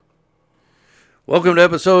Welcome to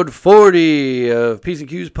episode 40 of P's and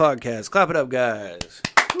Q's podcast. Clap it up, guys.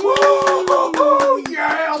 Woo!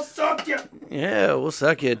 Yeah, I'll suck you. Yeah, we'll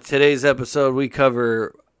suck you. Today's episode, we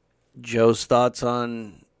cover Joe's thoughts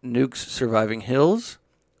on nukes surviving hills.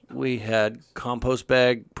 We had compost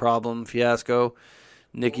bag problem fiasco.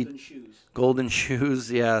 Nikki golden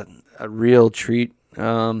shoes. Yeah, a real treat.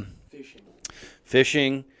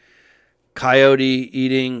 Fishing. Coyote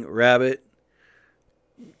eating rabbit.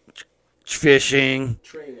 Fishing.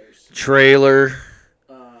 Trailer.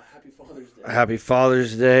 Happy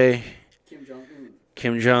Father's Day.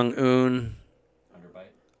 Kim Jong-un.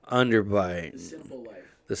 Underbite.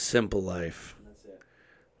 The simple life.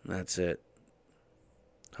 That's it.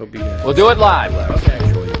 Hope you guys. We'll do it live. Okay.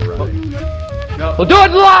 Enjoy your ride. No. We'll do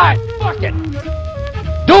it live. Fuck it.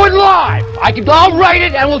 Do it live. I'll write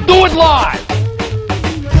it and we'll do it live.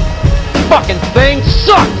 Fucking thing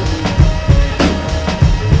sucks.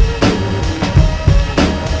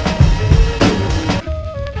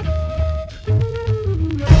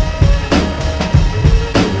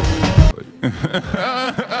 You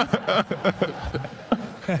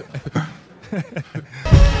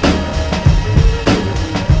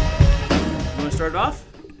want to start it off?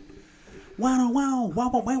 Wow.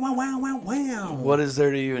 What is there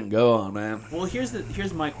to even go on, man? Well,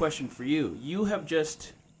 here's my question for you. You have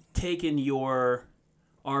just taken your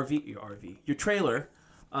your trailer,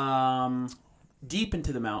 deep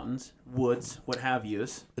into the mountains, woods, what have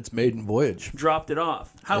yous. It's maiden voyage. Dropped it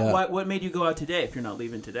off. Yeah. What made you go out today if you're not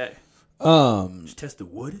leaving today? Just test the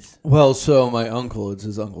woods. Well, so my uncle, it's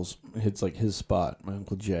like his spot. My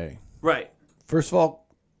Uncle Jay. Right. First of all,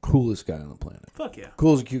 coolest guy on the planet. Fuck yeah.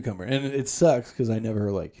 Cool as a cucumber. And it sucks because I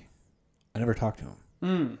never talked to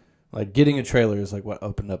him. Like, getting a trailer is like what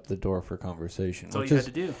opened up the door for conversation. That's all you had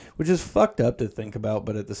to do. Which is fucked up to think about,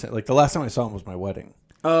 but at the same, like, the last time I saw him was my wedding.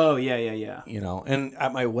 Oh, yeah. You know, and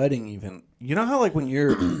at my wedding even, you know how, like, when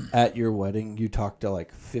you're at your wedding, you talk to,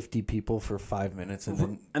 like, 50 people for 5 minutes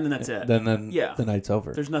and then that's it. Then yeah. The night's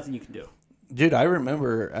over. There's nothing you can do. Dude, I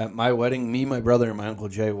remember at my wedding, me, my brother, and my Uncle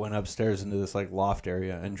Jay went upstairs into this, like, loft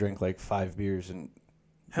area and drank, like, 5 beers and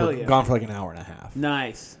Hell yeah. gone for, like, an hour and a half.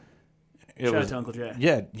 Nice. Shout out to Uncle Jay.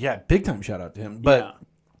 Yeah, big time shout out to him. But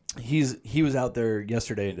he was out there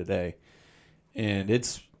yesterday and today, and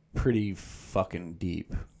it's pretty fucking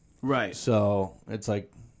deep. Right. So it's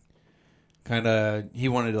like, kind of, he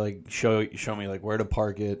wanted to like show me like where to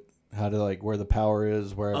park it, how to like where the power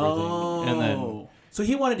is, where everything, and then. So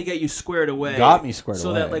he wanted to get you squared away. Got me squared away.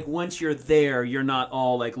 So that, like, once you're there, you're not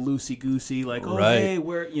all, like, loosey-goosey, like, oh, right. Hey,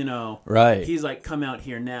 where, you know. Right. He's like, come out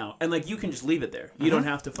here now. And, like, you can just leave it there. You don't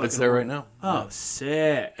have to fucking... It's there right now. Oh,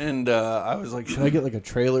 sick. And I was like, should I get, like, a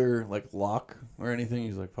trailer, like, lock or anything?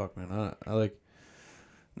 He's like, fuck, man. I like...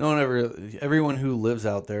 No one ever... Everyone who lives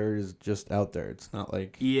out there is just out there. It's not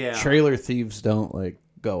like... Yeah. Trailer thieves don't, like,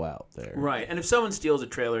 go out there. Right. And if someone steals a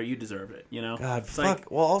trailer, you deserve it, you know? God, it's fuck.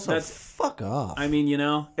 Like, well, also, fuck off. I mean, you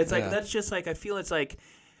know? It's like, Yeah. that's just like, I feel it's like...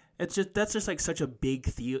 That's just like such a big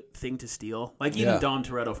thing to steal. Like even Dom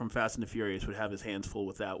Toretto from Fast and the Furious would have his hands full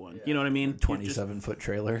with that one. Yeah. You know what I mean? 27-foot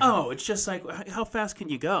trailer. Oh, it's just like, how fast can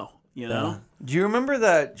you go? You know? Do you remember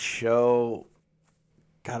that show?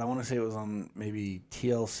 God, I want to say it was on maybe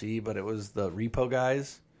TLC, but it was the Repo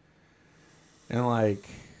Guys. And like,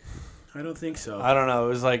 I don't think so. I don't know. It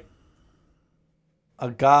was like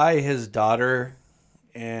a guy, his daughter,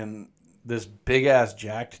 and this big ass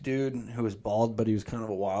jacked dude who was bald, but he was kind of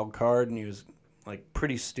a wild card, and he was like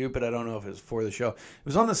pretty stupid. I don't know if it was for the show. It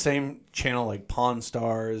was on the same channel like Pawn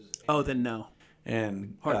Stars. Oh, then no.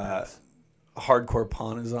 And Hardcore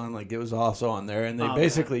Pawn is on. Like, it was also on there, and they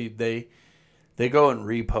basically they go and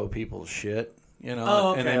repo people's shit, you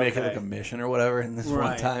know, and they make it like a mission or whatever. And this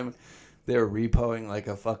one time, they were repoing like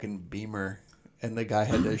a fucking Beamer, and the guy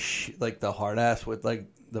had to like the hard ass with like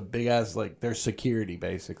the big ass, like their security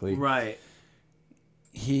basically. Right.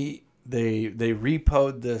 They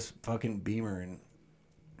repoed this fucking Beamer,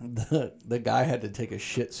 and the guy had to take a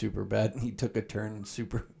shit super bad, and he took a turn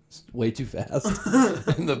way too fast,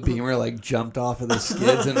 and the Beamer like jumped off of the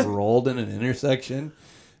skids and rolled in an intersection.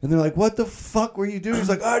 And they're like, what the fuck were you doing? He's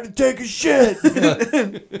like, I had to take a shit.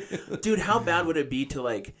 Dude, how bad would it be to,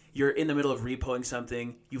 like, you're in the middle of repoing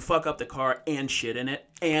something, you fuck up the car and shit in it,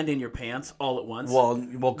 and in your pants all at once? Well,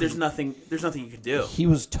 there's nothing you can do. He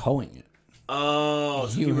was towing it. Oh,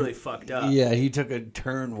 so he really fucked up. Yeah, he took a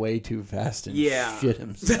turn way too fast and shit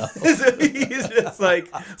himself. So he's just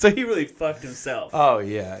like, so he really fucked himself. Oh,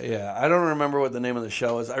 yeah. I don't remember what the name of the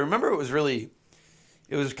show is. I remember it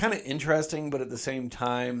was kind of interesting, but at the same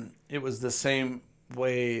time, it was the same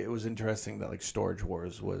way it was interesting that like Storage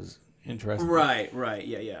Wars was interesting. Right,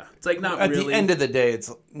 yeah. It's like not At really. At the end of the day,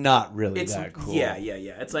 it's not really that cool. Yeah.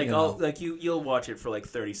 It's like you'll watch it for like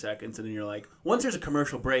 30 seconds, and then you're like, once there's a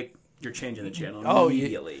commercial break, you're changing the channel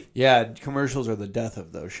immediately. Yeah, commercials are the death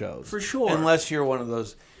of those shows for sure. Unless you're one of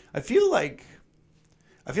those. I feel like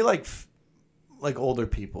older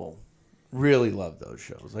people really love those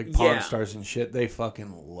shows, like Pawn Stars and shit. They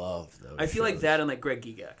fucking love those. I feel shows. like that and like Greg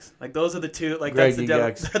Gygax. Like those are the two. Like Greg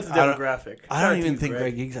that's the demographic. I don't even think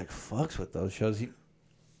Greg Gygax fucks with those shows.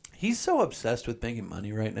 He's so obsessed with making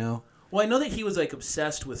money right now. Well, I know that he was like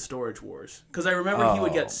obsessed with Storage Wars because I remember he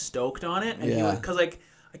would get stoked on it, and he would, because like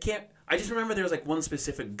I just remember there was like one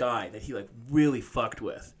specific guy that he like really fucked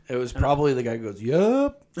with. It was probably the guy who goes,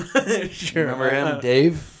 "Yup." Sure. Remember him,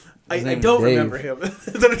 Dave? I don't remember him. That's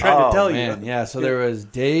what I'm trying to tell you. Yeah, so there was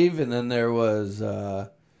Dave, and then there was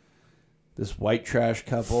this white trash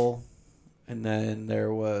couple, and then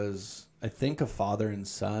there was, I think, a father and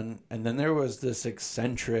son, and then there was this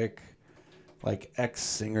eccentric, like,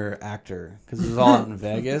 ex-singer actor, because it was all out in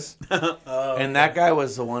Vegas. And that guy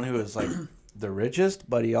was the one who was, like, the richest,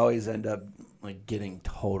 but he always ended up, like, getting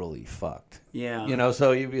totally fucked. Yeah. You know,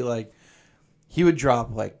 so he'd be like, he would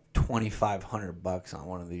drop, like, $2,500 on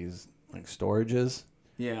one of these like storages.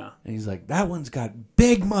 Yeah. And he's like, that one's got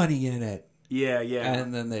big money in it. Yeah.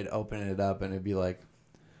 And then they'd open it up and it'd be like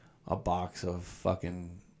a box of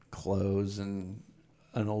fucking clothes and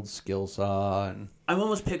an old skill saw. And I'm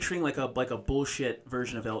almost picturing like a bullshit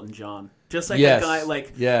version of Elton John. Just like a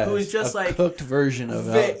guy who's just like cooked version of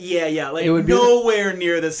Elton. Yeah. Like it would nowhere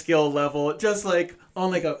near the skill level. Just like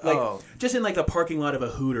on just in like the parking lot of a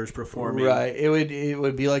Hooters performing. Right. It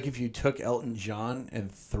would be like if you took Elton John and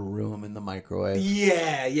threw him in the microwave.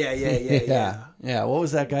 Yeah. Yeah. What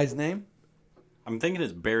was that guy's name? I'm thinking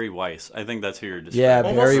it's Barry Weiss. I think that's who you're describing. Yeah,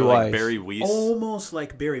 Barry Weiss. Like Barry Weiss. Almost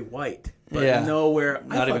like Barry White. But nowhere.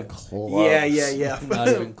 Not even close. Yeah. Not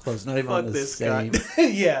even close. Not even on the same.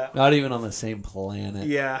 Yeah. Not even on the same planet.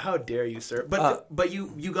 Yeah. How dare you, sir? But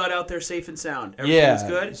you got out there safe and sound. Everything was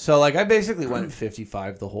good. So like I basically went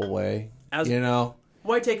 55 the whole way. You know.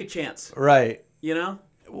 Why take a chance? Right. You know.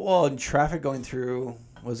 Well, and traffic going through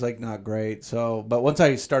was like not great. So, but once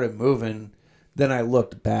I started moving, then I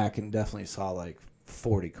looked back and definitely saw like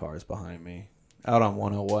 40 cars behind me out on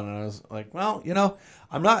 101, and I was like, well, you know,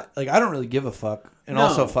 I'm not like I don't really give a fuck, and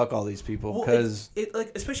also fuck all these people because it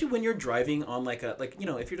like especially when you're driving on like you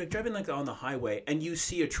know, if you're like driving like on the highway and you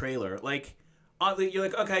see a trailer, like you're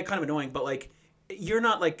like, okay, kind of annoying, but like you're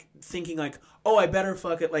not like thinking like, oh, I better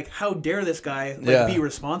fuck it, like how dare this guy be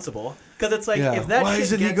responsible, because it's like if that why shit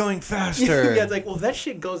isn't he going faster? Yeah, it's like, well, if that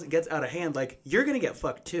shit gets out of hand, like you're gonna get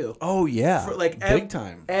fucked too. Oh yeah, for, like big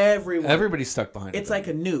time. Everybody's stuck behind. It's like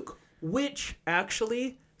a nuke. Which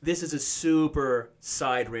actually, this is a super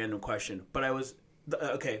side random question, but I was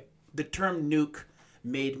okay. The term nuke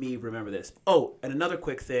made me remember this. Oh, and another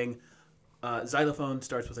quick thing: xylophone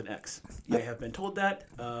starts with an X. Yep. I have been told that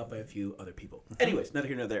by a few other people. Anyways, neither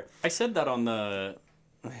here nor there. I said that on the.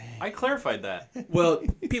 I clarified that. Well,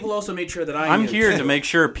 people also made sure that I'm here to make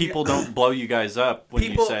sure people don't blow you guys up when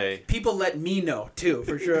you say. People let me know too,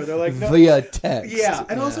 for sure. They're like, no. Via text. Yeah,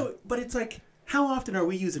 and also, but it's like, how often are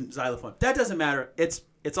we using xylophone? That doesn't matter. It's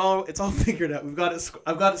all figured out.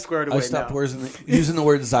 I've got it squared away. I stopped using the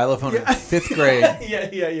word xylophone in 5th grade.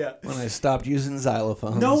 Yeah. When I stopped using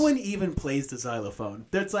xylophones. No one even plays the xylophone.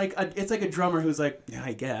 It's like a drummer who's like, yeah,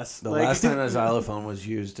 I guess. The last time a xylophone was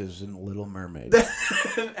used is in Little Mermaid.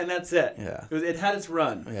 And that's it. Yeah. It had its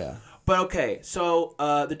run. Yeah. But okay, so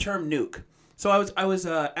the term nuke. So I was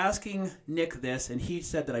asking Nick this, and he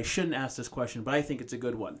said that I shouldn't ask this question, but I think it's a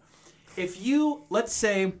good one. If you, let's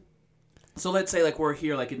say like we're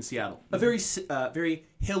here like in Seattle, a very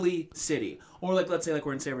hilly city, or like let's say like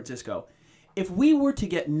we're in San Francisco. If we were to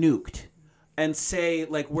get nuked and say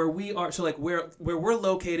like where we are, so like where we're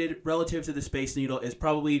located relative to the Space Needle is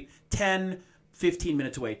probably 10, 15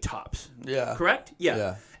 minutes away tops. Yeah. Correct? Yeah.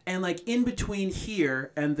 Yeah. And like in between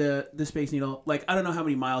here and the Space Needle, like I don't know how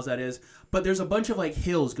many miles that is, but there's a bunch of like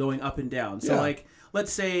hills going up and down. So like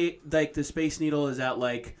let's say like the Space Needle is at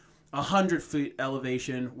like 100 feet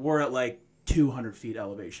elevation, we're at like 200 feet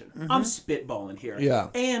elevation. Mm-hmm. I'm spitballing here. Yeah.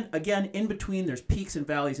 And again, in between, there's peaks and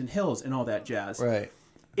valleys and hills and all that jazz. Right.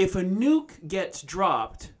 If a nuke gets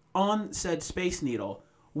dropped on said Space Needle,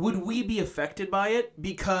 would we be affected by it?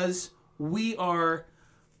 Because we are,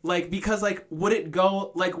 would it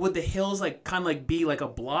go, like, would the hills, like, kind of, like, be, like, a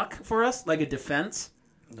block for us? Like a defense?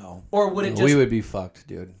 No. Or would it just... We would be fucked,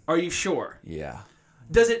 dude. Are you sure? Yeah.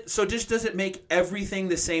 Does it make everything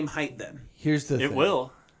the same height then? Here's the thing. It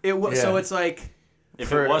will. It will. Yeah. So it's like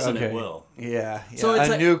If it wasn't, it will. Yeah. So it's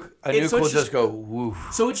a like- nuke so will it's just go woof.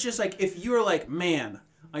 So it's just like if you're like, man,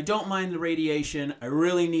 I don't mind the radiation. I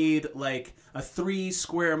really need like a 3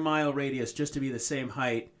 square mile radius just to be the same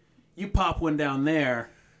height. You pop one down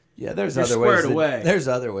there. Yeah, there's You're other ways. squared away. There's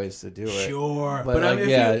other ways to do it. Sure, But, but I like, mean,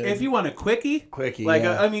 yeah, if you want a quickie, like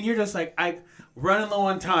yeah. I mean, you're just like I running low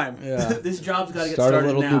on time. Yeah. This job's got to get Start started a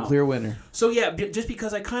little now. nuclear winter. So yeah, just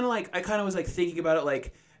because I kind of was like thinking about it,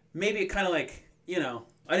 like maybe it kind of like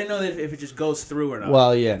I didn't know that if it just goes through or not.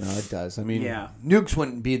 Well, yeah, no, it does. I mean, Yeah. nukes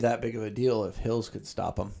wouldn't be that big of a deal if hills could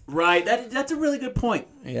stop them. Right. That's a really good point.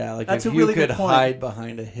 Yeah, like That's if a you really could good point. hide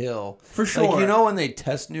behind a hill. For sure. Like, you know when they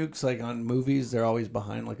test nukes, like on movies, they're always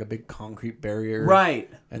behind like a big concrete barrier. Right.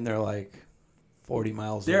 And they're like 40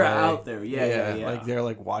 miles They're away. out there. Yeah. Like they're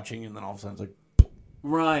like watching and then all of a sudden it's like...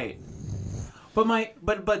 Right.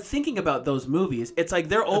 But thinking about those movies, it's like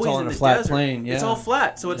they're always all in in a the flat desert. plain, It's yeah. all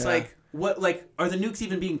flat. So it's Yeah. like are the nukes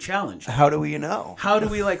even being challenged? How do we know? How do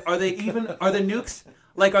we are the nukes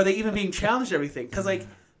are they even being challenged and everything? Cuz like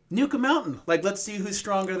nuke a mountain. Like let's see who's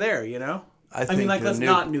stronger there, I mean, like, the let's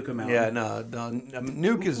not nuke a mountain. Yeah, no.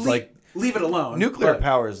 Nuke is like... leave it alone. Nuclear but-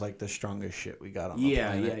 power is like the strongest shit we got on the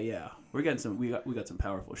planet. Yeah. We're getting some we got some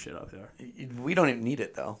powerful shit up there. We don't even need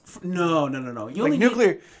it though. No. You Like only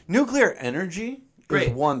need, nuclear energy Great.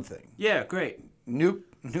 is one thing. yeah, great.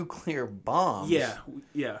 Nuclear bombs. Yeah.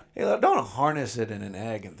 Hey, don't harness it in an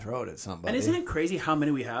egg and throw it at somebody. And isn't it crazy how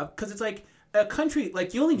many we have? Because it's like a country,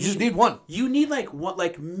 like you only You just need one. You need like what,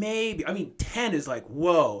 like maybe 10 is like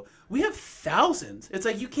whoa. We have thousands. It's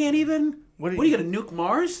like you can't even. What are you gonna nuke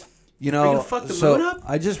Mars? You Are know, you gonna fuck the moon up?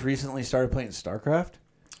 I just recently started playing StarCraft,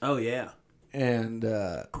 Oh yeah, and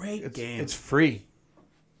great game. It's free.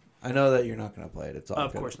 I know that you're not going to play it. It's all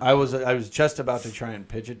Of good. course not. I was just about to try and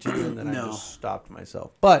pitch it to you, and then I No. just stopped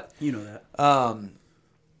myself. But you know that.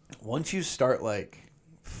 once you start like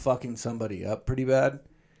fucking somebody up pretty bad,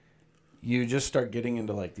 you just start getting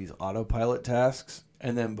into like these autopilot tasks,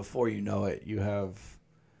 and then before you know it, you have,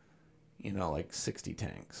 like 60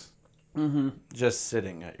 tanks just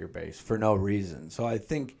sitting at your base for no reason. So I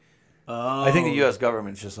think the U.S.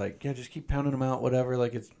 government's just like, yeah, just keep pounding them out, whatever.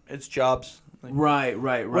 Like it's jobs. Like, Right.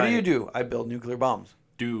 what do you do? I build nuclear bombs.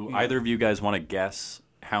 Do either of you guys want to guess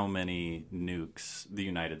how many nukes the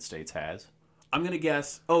United States has? I'm gonna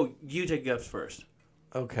guess. Oh, you take a guess first.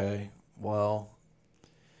 Okay, well,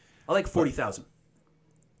 I like 40,000.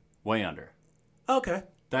 Way under. Okay.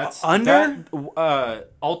 That's Under?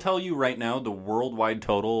 I'll tell you right now, the worldwide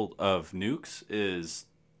total of nukes is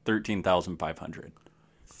 13,500.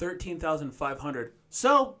 13,500.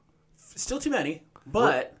 So, still too many.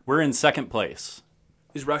 But We're in second place.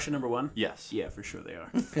 is Russia number one? Yes. Yeah, for sure they are.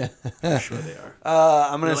 For sure they are.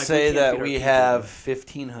 I'm gonna They're like, say we can't that beat our we people. have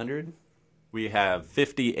 1,500. We have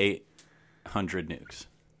 5,800 nukes.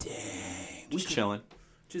 Dang. Just chilling.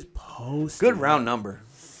 Just post. Good round number.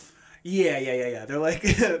 Yeah. They're like,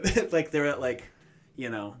 they're at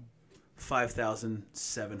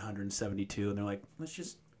 5,772, and they're like, let's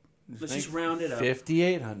just round it up.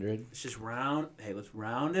 5,800. Let's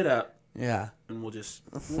round it up, Yeah. and we'll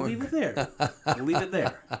leave it there. We'll leave it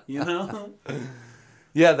there.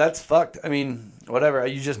 Yeah, that's fucked. I mean, whatever.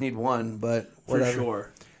 You just need one, but whatever. For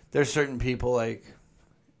sure. There's certain people like,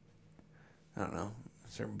 I don't know,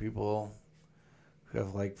 certain people who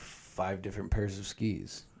have like 5 different pairs of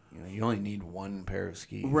skis. You only need one pair of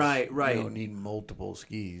skis. Right. You don't need multiple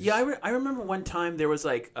skis. Yeah, I remember one time there was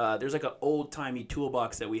there's like an old timey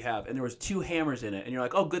toolbox that we have, and there was 2 hammers in it, and you're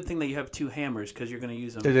like, oh, good thing that you have 2 hammers because you're going to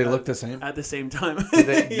use them. Did they look the same? at the same time?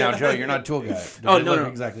 Now, Joe, you're not a tool guy. Did Oh, they no, look no.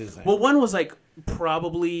 exactly the same? Well, one was like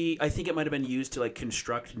probably I think it might have been used to like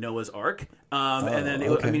construct Noah's Ark, and then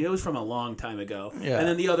okay. it was from a long time ago. Yeah. And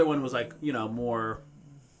then the other one was like more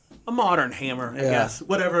a modern hammer, I Yeah. guess.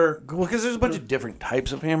 Whatever. Well, because there's a bunch of different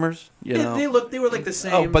types of hammers. You know. They were like the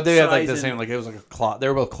same. Oh, but they had like size the and- same. Like it was like a claw. They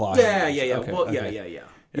were both claw. Yeah, hammers. yeah. Okay, Well, okay.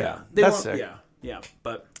 yeah. That's weren't- sick. Yeah.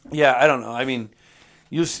 But Yeah, I don't know. I mean,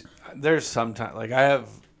 there's sometimes like I have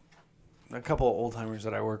a couple of old timers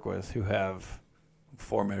that I work with who have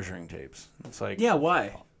 4 measuring tapes. It's like yeah,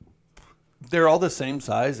 why? they're all the same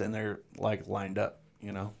size and they're like lined up.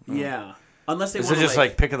 Yeah. Unless they Is want it just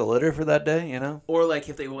like pick of the litter for that day? or like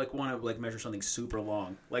if they like want to like measure something super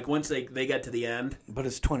long, like once they get to the end, But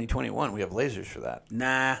it's 2021. We have lasers for that.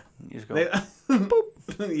 nah. You just go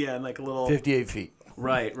They, yeah, and like a little 58 feet.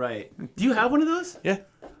 Right. Do you have one of those? Yeah.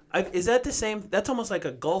 Is that the same? That's almost like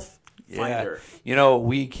a golf finder.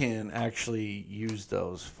 We can actually use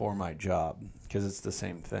those for my job because it's the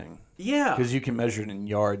same thing. Yeah, Because you can measure it in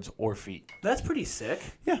yards or feet. that's pretty sick.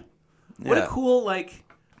 Yeah. What Yeah. a cool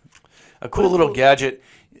a cool little gadget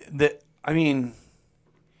that, I mean,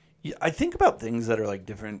 Yeah, I think about things that are like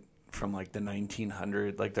different from like the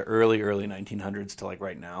 1900s, like the early 1900s to like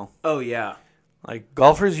right now. Oh yeah, Like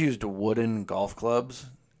golfers used wooden golf clubs,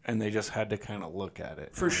 and they just had to kind of look at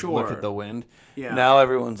it For and sure. Look at the wind. Yeah. Now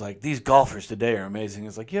everyone's like, these golfers today are amazing.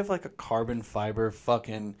 It's like you have like a carbon fiber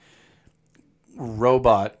fucking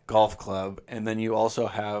robot golf club, and then you also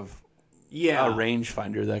have yeah. a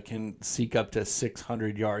rangefinder that can seek up to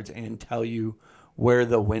 600 yards and tell you where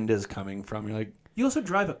the wind is coming from. You're like, You also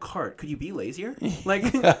drive a cart. Could you be lazier? Like,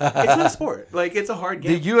 it's not a sport. Like, it's a hard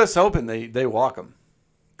the game. U.S. Open, they walk them.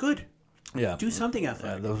 Good. Yeah. Do something Yeah,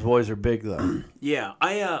 athletic. those boys are big, though. Yeah,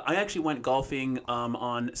 I actually went golfing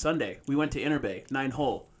on Sunday. We went to Interbay,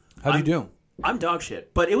 9-hole. How'd you do? I'm dog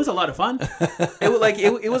shit, but it was a lot of fun.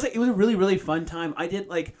 it was a really really fun time. I did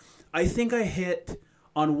I think I hit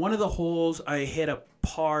on one of the holes. I hit a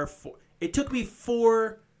par 4. It took me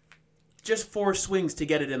just four swings to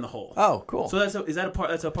get it in the hole. Oh, cool. So that's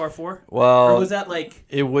a par 4? Well, Or was that like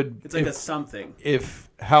it would. it's like a something?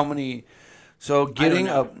 How many? So getting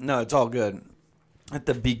know. up. No, it's all good. At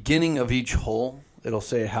the beginning of each hole, it'll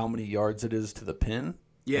say how many yards it is to the pin.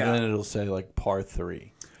 Yeah. And then it'll say like par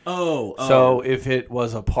 3. Oh. So if it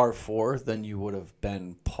was a par 4, then you would have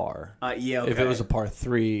been par. Yeah. Okay. If it was a par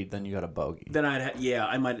 3, then you got a bogey. then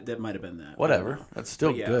that might have been that. I Whatever. don't know. That's still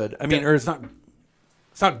But yeah. good. I mean, or it's not.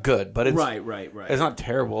 It's not good, but it's Right. It's not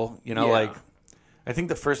terrible. You know, Yeah. like I think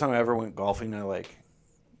the first time I ever went golfing, they're like,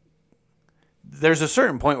 there's a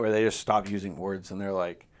certain point where they just stop using words and they're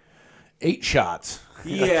like, 8 shots.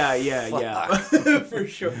 Yeah. For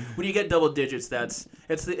sure. When you get double digits,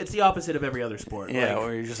 it's the opposite of every other sport. Yeah, Like,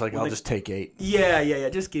 or you're just like, I'll just take 8. Yeah.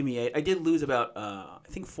 Just give me 8. I did lose about I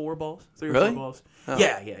think 4 balls, 3 or Really? 4 balls. Oh.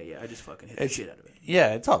 Yeah. I just fucking hit the It's- shit out of it.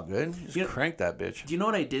 Yeah, it's all good. Just You know- crank that bitch. Do you know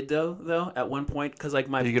what I did though? At one point, because like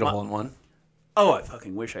my Did you get a hole in one? Oh, I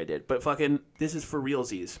fucking wish I did. But fucking, this is for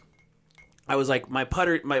realsies. I was like, my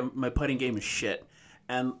putting game is shit.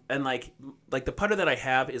 And like the putter that I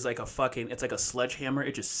have is like it's like a sledgehammer.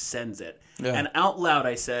 It just sends it. Yeah. And out loud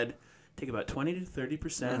I said, take about 20 to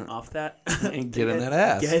 30% off that. And get in that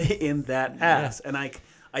ass. Get in that ass. And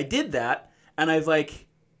I did that, and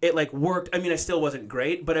it worked. I mean, I still wasn't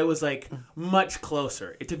great, but it was like much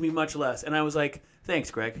closer. It took me much less. And I was like,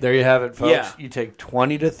 thanks, Greg. There you have it, folks. Yeah. You take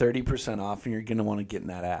 20 to 30% off, and you're going to want to get in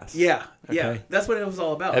that ass. Yeah. Okay. That's what it was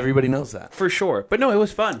all about. Everybody knows that. For sure. But no, it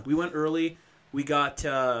was fun. We went early. We got,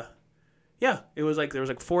 it was like, there was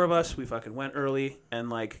like 4 of us. We fucking went early and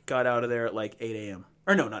like got out of there at like 8 a.m.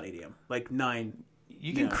 Or no, not 8 a.m. Like 9.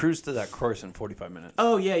 You can cruise to that course in 45 minutes.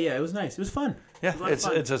 Oh, yeah. It was nice. It was fun. Yeah, It was a lot of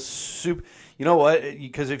fun. it's a super. You know what?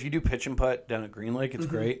 Because if you do pitch and putt down at Green Lake, it's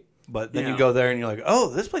great. But then Yeah. you go there and you're like, oh,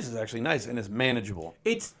 this place is actually nice and it's manageable.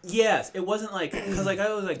 Yes. It wasn't like, because like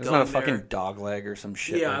I was like It's going not a there. fucking dog leg or some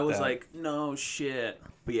shit. Yeah, like I was that. like, no shit.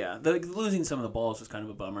 But yeah, losing some of the balls was kind of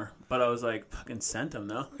a bummer. But I was like, fucking sent them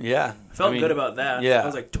though. yeah, I felt good about that. Yeah, I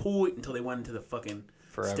was like, toy until they went into the fucking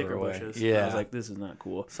Forever sticker away. bushes. Yeah. I was like, this is not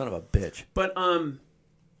cool. son of a bitch. But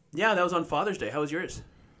yeah, that was on Father's Day. How was yours?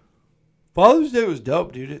 Father's Day was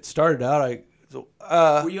dope, dude. It started out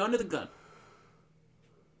Were you under the gun?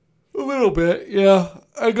 a little bit, yeah.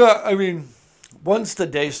 I mean, once the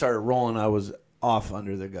day started rolling, I was off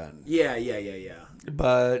under the gun. Yeah.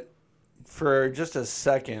 But for just a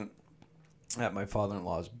second, at my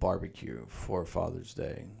father-in-law's barbecue for Father's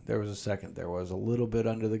Day, there was a little bit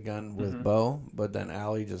under the gun with Bo, but then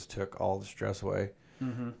Allie just took all the stress away,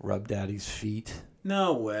 rubbed Daddy's feet.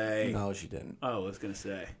 No way. No, she didn't. Oh, I was gonna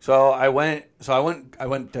say. So I went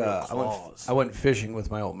fishing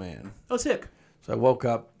with my old man. Oh, sick. So I woke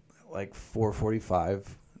up like 4:45,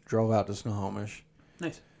 drove out to Snohomish.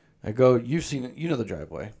 Nice. I go, you've seen it, you know the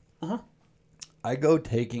driveway. Uh-huh. I go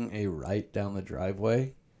taking a right down the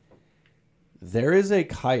driveway. There is a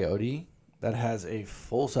coyote that has a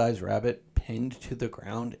full-size rabbit pinned to the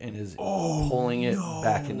ground and is pulling it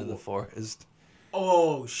back into the forest.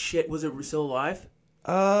 Oh shit! Was it still alive?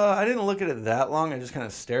 I didn't look at it that long. I just kind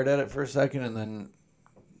of stared at it for a second and then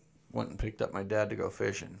went and picked up my dad to go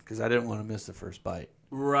fishing because I didn't want to miss the first bite.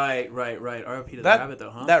 Right. R.I.P. to the rabbit, though,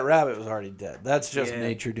 huh? That rabbit was already dead. That's just Yeah.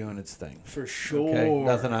 nature doing its thing. For sure. Okay,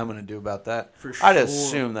 nothing I'm going to do about that. For I'd sure.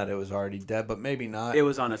 assume that it was already dead, but maybe not. It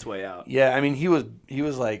was on its way out. Yeah, I mean, he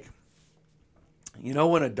was like, you know,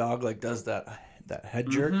 when a dog like does that head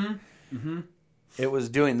jerk, it was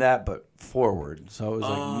doing that, but forward. So it was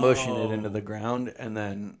like mushing it into the ground, and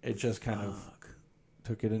then it just kind of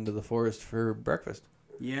took it into the forest for breakfast.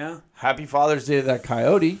 Yeah. Happy Father's Day to that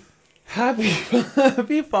coyote.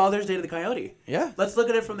 Happy Father's Day to the coyote. Yeah. Let's look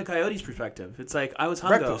at it from the coyote's perspective. It's like, I was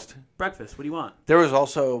hungry. Breakfast. Breakfast. What do you want? There was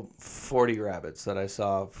also 40 rabbits that I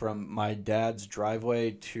saw from my dad's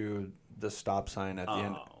driveway to the stop sign at the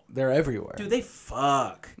end. They're everywhere. Dude, they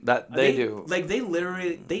fuck. They do. Like, they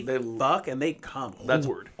literally, they fuck and they come That's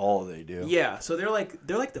horde. all they do. Yeah, so they're like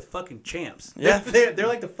the fucking champs. Yeah. They're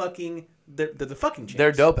like the fucking, they're the fucking champs.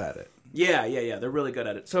 They're dope at it. Yeah. They're really good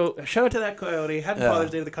at it. So, shout out to that coyote. Happy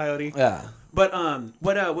Father's Day to the coyote. Yeah. But,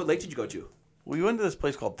 what lake did you go to? We went to this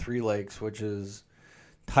place called Three Lakes, which is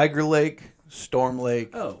Tiger Lake, Storm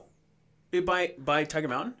Lake. Oh. By Tiger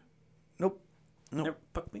Mountain? Nope. Never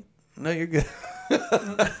fuck me. No, you're good.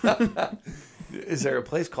 Is there a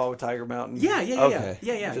place called Tiger Mountain? Yeah. Okay.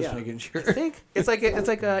 Yeah. Just making sure. I think it's like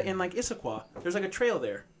in like Issaquah. There's like a trail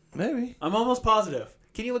there. Maybe. I'm almost positive.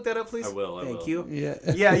 Can you look that up, please? I will. Thank you. Yeah.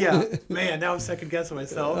 Yeah. Man, now I'm second guessing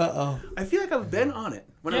myself. Uh-oh. I feel like I've been on it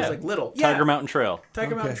when I was like little. Tiger Mountain Trail.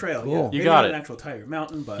 Tiger Mountain Trail. cool. Yeah. You Maybe got not it. An actual Tiger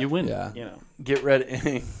Mountain, but You win. Yeah. You know. Get ready.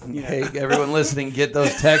 Hey, everyone listening, get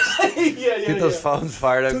those texts. Get those phones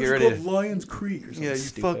fired up. Get ready. Lions Creek or something. Yeah, you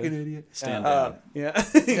stupid. fucking idiot. Stand down. Yeah.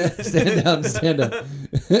 Stand up.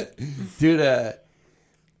 Dude,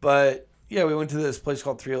 but yeah, we went to this place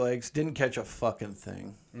called Three Lakes. Didn't catch a fucking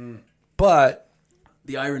thing. But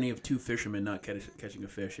The irony of two fishermen not catching a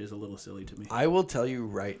fish is a little silly to me. I will tell you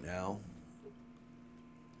right now,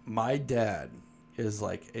 my dad is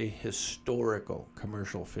like a historical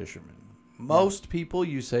commercial fisherman. Most people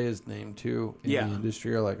you say his name to in Yeah. the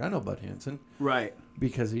industry are like, I know Bud Hansen, Right.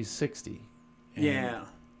 because he's 60. And Yeah.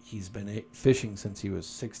 he's been fishing since he was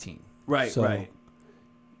 16. Right, So right.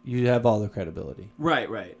 you have all the credibility.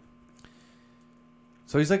 Right.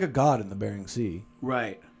 So he's like a god in the Bering Sea.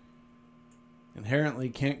 Right. Inherently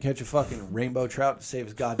can't catch a fucking rainbow trout to save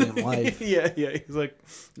his goddamn life. Yeah. He's like,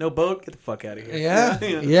 no boat, get the fuck out of here.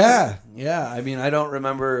 Yeah. I mean, I don't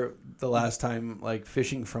remember the last time like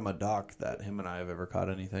fishing from a dock that him and I have ever caught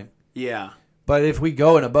anything. Yeah. But if we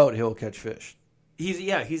go in a boat, he'll catch fish. He's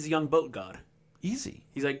a young boat god. Easy.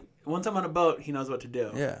 He's like, once I'm on a boat, he knows what to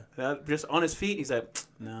do. Yeah. Just on his feet, he's like,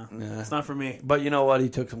 no, it's not for me. But you know what? He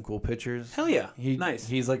took some cool pictures. Hell yeah. Nice.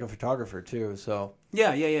 He's like a photographer too, so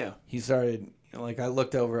Yeah. he started. Like I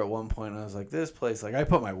looked over at one point, and I was like, "This place." Like I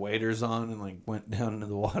put my waders on and like went down into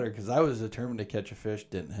the water because I was determined to catch a fish.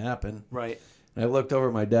 Didn't happen. Right. And I looked over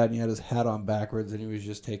at my dad, and he had his hat on backwards, and he was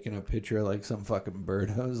just taking a picture of like some fucking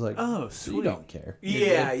bird. I was like, Oh, "You sweet. don't care."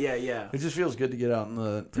 Yeah. It just feels good to get out in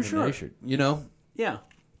the sure. nature, you know. Yeah.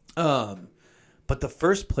 But the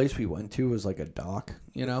first place we went to was like a dock,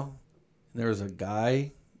 you know. And there was a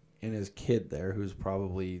guy and his kid there who's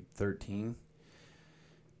probably 13,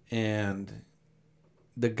 and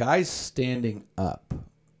the guy's standing up,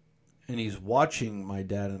 and he's watching my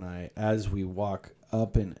dad and I as we walk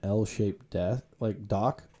up an L-shaped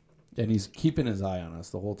dock, and he's keeping his eye on us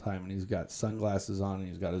the whole time, and he's got sunglasses on, and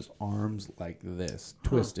he's got his arms like this,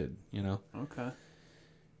 twisted, you know. Okay.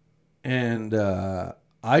 And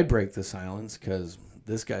I break the silence because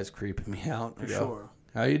this guy's creeping me out. I For go, sure.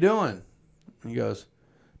 "How you doing?" And he goes,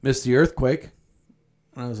 "Missed the earthquake."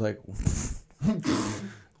 And I was like,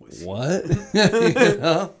 "What?" You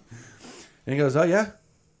know? And he goes, "Oh yeah,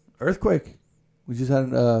 earthquake. We just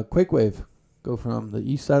had a quake wave go from the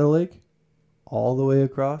east side of the lake all the way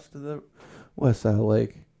across to the west side of the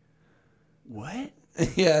lake." What?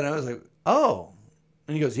 Yeah, and I was like, "Oh."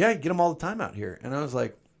 And he goes, "Yeah, you get them all the time out here." And I was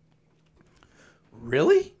like,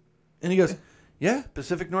 "Really?" And he goes, "Yeah,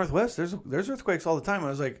 Pacific Northwest. There's earthquakes all the time." I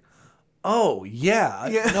was like, "Oh yeah,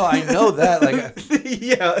 no, I know that." Like,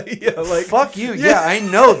 yeah. Like, fuck you. Yeah, I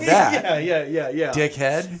know that. Yeah.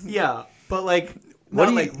 Dickhead. Yeah, but like, What not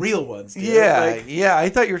do you- like real ones. Dude. Yeah, Like, yeah. I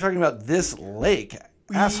thought you were talking about this lake,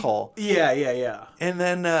 asshole. Yeah. And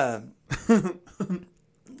then,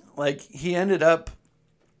 like, he ended up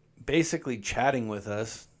basically chatting with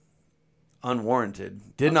us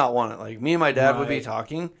unwarranted. Did not want it. Like, me and my dad would be Right.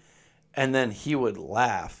 talking, and then he would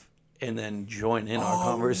laugh and then join in our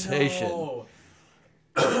conversation. No.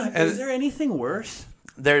 And Is there anything worse?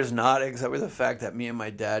 there's not, except for the fact that me and my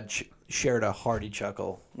dad shared a hearty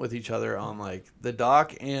chuckle with each other on, like, the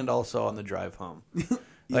dock and also on the drive home.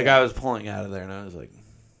 Like, I was pulling out of there, and I was like,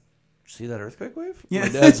 "See that earthquake wave?" Yeah. My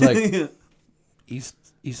dad's like, east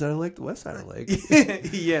side of the lake, the west side of the lake.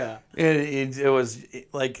 Yeah. And it was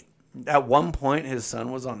like, at one point, his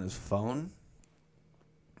son was on his phone.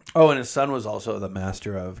 Oh, and his son was also the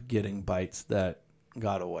master of getting bites that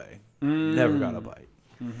got away. Never got a bite.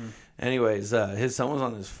 Mm-hmm. Anyways, his son was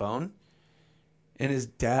on his phone, and his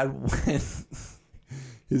dad went.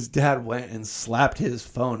 his dad went and slapped his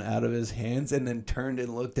phone out of his hands and then turned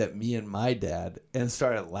and looked at me and my dad and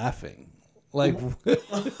started laughing. Like,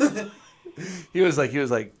 he was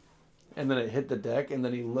like, and then it hit the deck and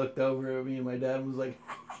then he looked over at me and my dad and was like,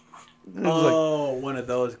 one of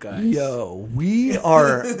those guys. yo, we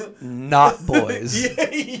are not boys.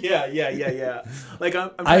 yeah. Like,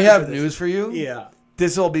 I have news for you. Yeah,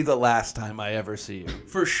 This will be the last time I ever see you.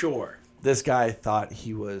 for sure. This guy thought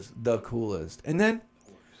he was the coolest. And then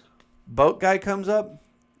boat guy comes up.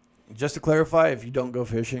 Just to clarify, if you don't go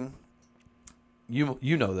fishing,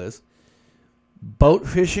 you know this. Boat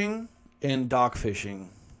fishing and dock fishing,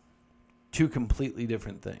 two completely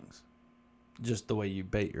different things. Just the way you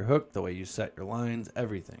bait your hook, the way you set your lines,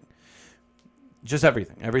 everything. Just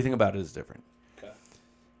everything. Everything about it is different. Okay.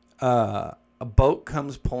 A boat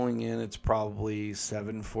comes pulling in. It's probably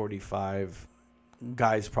 7:45.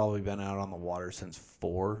 Guy's probably been out on the water since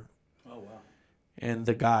 4. Oh, wow. And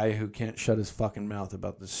the guy who can't shut his fucking mouth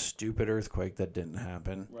about the stupid earthquake that didn't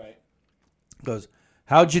happen Right. goes,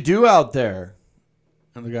 "How'd you do out there?"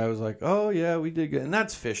 And the guy was like, "Oh, yeah, we did good." And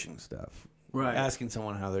that's fishing stuff. Right. Asking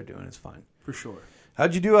someone how they're doing is fine. For sure.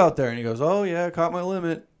 "How'd you do out there?" And he goes, "Oh, yeah, I caught my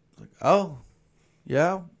limit." I was like, "Oh,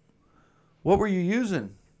 yeah? What were you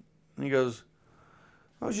using?" And he goes,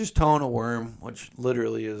 "I was just towing a worm," which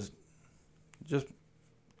literally is just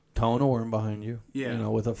towing a worm behind you. Yeah. You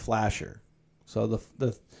know, with a flasher. So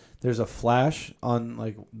the there's a flash on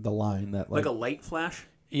like the line that Like a light flash?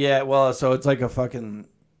 yeah, well, so it's like a fucking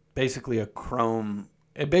basically a chrome.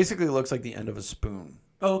 It basically looks like the end of a spoon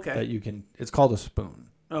Oh, okay. that you can. It's called a spoon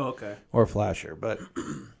Oh, okay. or a flasher, but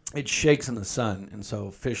it shakes in the sun, and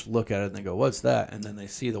so fish look at it and they go, "What's that?" And then they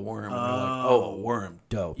see the worm and they're like, "Oh, a worm,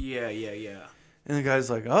 dope." Yeah. And the guy's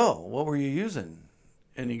like, "Oh, what were you using?"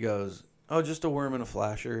 And he goes, "Oh, just a worm and a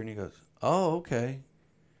flasher." And he goes, "Oh, okay."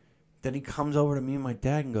 Then he comes over to me and my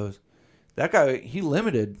dad and goes, "That guy, he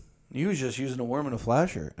limited. He was just using a worm and a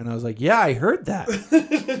flasher." And I was like, "Yeah, I heard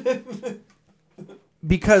that."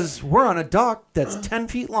 Because we're on a dock that's 10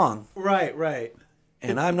 feet long, Right.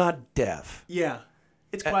 and I'm not deaf. Yeah.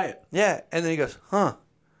 It's quiet. Yeah. And then he goes, "Huh,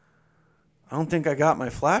 I don't think I got my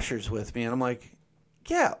flashers with me." And I'm like,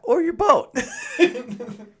 "Yeah, or your boat."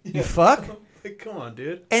 You fuck? Come on,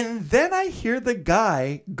 dude. And then I hear the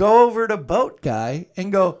guy go over to boat guy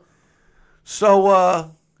and go,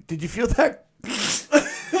 "So, did you feel that?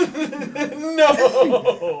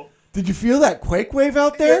 No. Did you feel that quake wave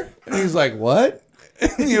out there?" And he was like, "What?"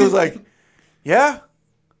 And he was like, "Yeah,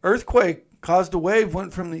 earthquake caused a wave,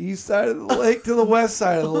 went from the east side of the lake to the west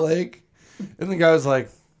side of the lake." And the guy was like,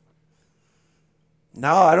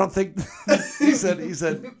 "No, I don't think." He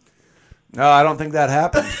said, "No, I don't think that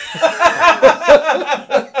happened."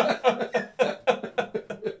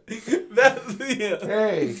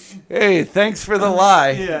 Hey, thanks for the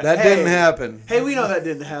lie. Yeah, That hey. didn't happen. Hey, we know that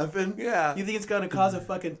didn't happen. Yeah. You think it's going to cause a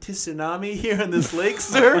fucking tsunami here in this lake,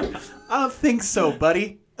 sir? I don't think so,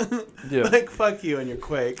 buddy. Dude. Like, fuck you and your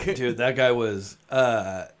quake. Dude, that guy was,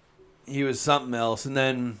 he was something else. And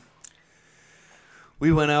then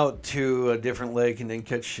we went out to a different lake and didn't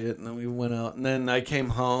catch shit. And then we went out. And then I came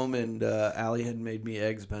home and Allie had made me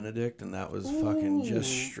Eggs Benedict. And that was fucking just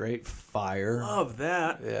straight fire. Love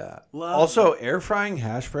that. Yeah. Love Also, air frying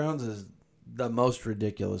hash browns is the most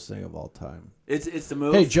ridiculous thing of all time. It's the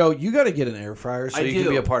move. Hey, Joe, you got to get an air fryer so I you do.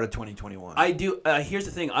 can be a part of 2021. I do. Here's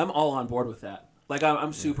the thing. I'm all on board with that. Like,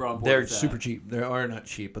 I'm super on board They're with that. super cheap. They are not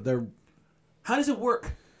cheap, but they're. How does it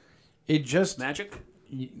work? It just. Magic?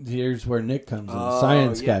 Here's where Nick comes in,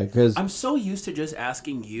 science guy. Because I'm so used to just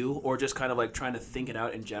asking you or just kind of like trying to think it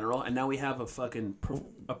out in general, and now we have a fucking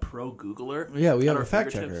pro Googler. yeah, we at have our a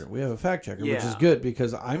fact fingertips. checker. We have a fact checker, which is Yeah. good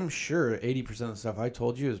because I'm sure 80% of the stuff I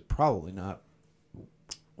told you is probably not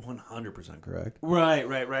 100% correct. Right.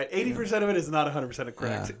 80% of it is not 100%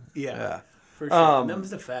 correct. Yeah. For sure. Um, And them's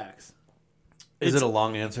the facts. Is it a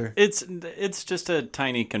long answer? It's just a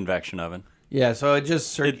tiny convection oven. Yeah, so it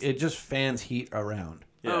just fans heat around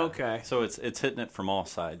Oh, okay. So it's hitting it from all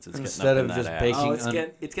sides. It's Instead getting up of in just that baking- Oh,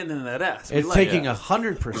 it's getting in that ass. We It's like taking that.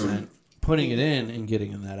 100%, putting it in, and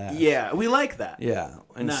getting in that ass. Yeah, we like that. Yeah,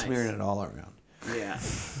 and Nice. smearing it all around. Yeah.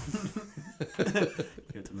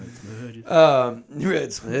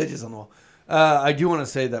 Red smudges on the wall. I do want to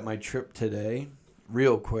say that my trip today,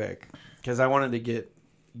 real quick, because I wanted to get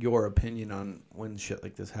your opinion on when shit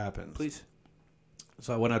like this happens. Please.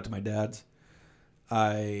 So I went out to my dad's.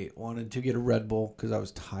 I wanted to get a Red Bull because I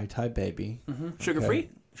was tie baby. Sugar free?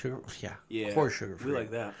 Sugar, yeah. Yeah. Of course, sugar free. We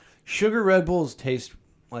like that. Sugar Red Bulls taste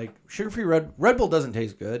like sugar-free Red Bull doesn't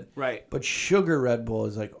taste good. Right. But sugar Red Bull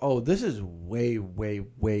is like, oh, this is way, way,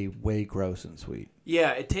 way, way gross and sweet.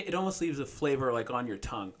 Yeah, it almost leaves a flavor like on your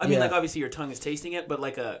tongue. I mean, like obviously your tongue is tasting it, but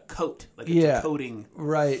like a coat, like it's a coating.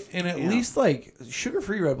 Right, and at least like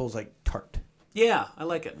sugar-free Red Bull is like tart. Yeah, I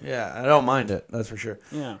like it. Yeah, I don't mind it. That's for sure.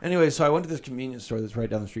 Yeah. Anyway, so I went to this convenience store that's right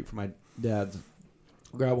down the street from my dad's.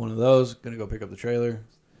 Grab one of those. Gonna go pick up the trailer.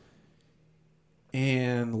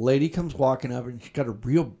 And the lady comes walking up, and she's got a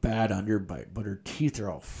real bad underbite, but her teeth are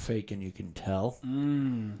all fake, and you can tell.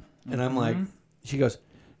 And I'm like, she goes,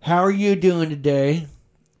 "How are you doing today?"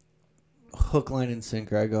 Hook, line, and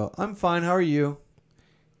sinker. I go, "I'm fine. How are you?"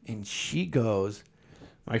 And she goes,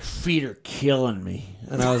 "My feet are killing me."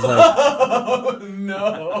 And I was like, "Oh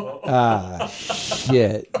no! Ah,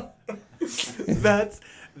 shit."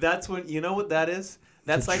 That's when, you know what that is.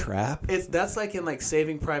 That's like trap. That's like in like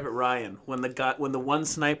Saving Private Ryan when the one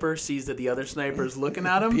sniper sees that the other sniper is looking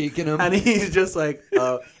at him, peeking him, and he's just like,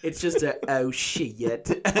 "Oh, it's just a oh shit,"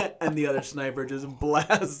 and the other sniper just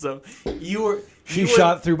blasts him. She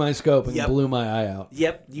shot through my scope and blew my eye out.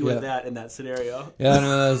 Yep, you were that in that scenario. Yeah, and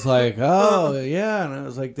I was like, oh yeah, and I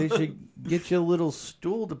was like, they should get you a little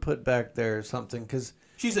stool to put back there or something, because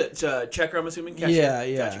she's a checker, I'm assuming. Cashier.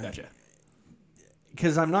 Yeah. Gotcha.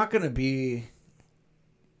 Because I'm not going to be.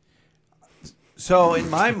 So in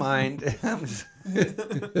my mind,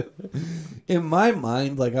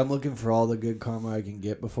 like I'm looking for all the good karma I can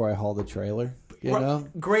get before I haul the trailer. You know,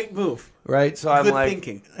 great move, right? So I'm good like,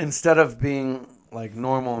 thinking. Instead of being like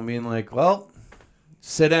normal and being like, well,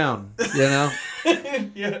 sit down, you know.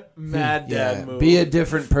 Yeah, mad dad move. Be a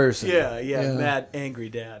different person. Yeah, mad angry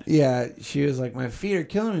dad. Yeah, she was like, my feet are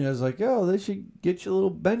killing me. I was like, oh, they should get you a little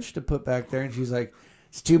bench to put back there. And she's like,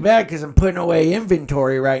 it's too bad because I'm putting away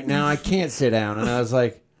inventory right now. I can't sit down. And I was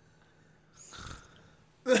like,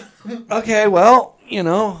 okay, well, you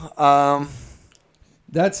know,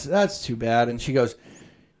 that's too bad. And she goes,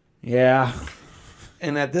 yeah.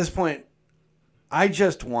 And at this point, I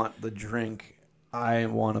just want the drink I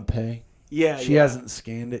want to pay. Yeah, she hasn't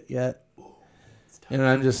scanned it yet. And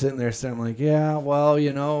I'm just sitting there saying, like, yeah, well,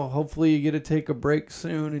 you know, hopefully you get to take a break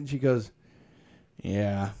soon. And she goes,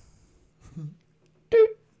 yeah. Dude.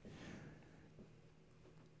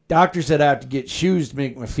 Doctor said I have to get shoes to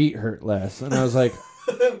make my feet hurt less. And I was like,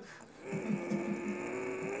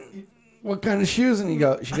 what kind of shoes? And she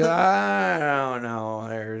goes, I don't know.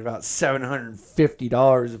 They're about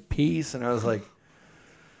 $750 a piece. And I was like,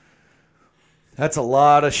 that's a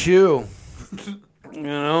lot of shoe. You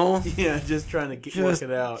know? Yeah, just trying to work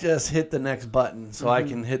it out. Just hit the next button so I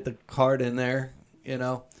can hit the card in there, you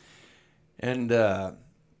know? And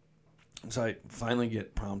so I finally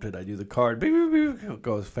get prompted. I do the card. Beep, beep, beep,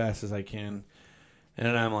 go as fast as I can. And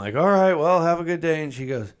I'm like, all right, well, have a good day. And she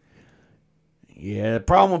goes, yeah, the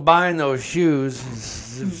problem with buying those shoes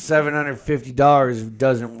is if $750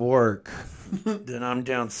 doesn't work, then I'm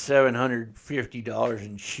down $750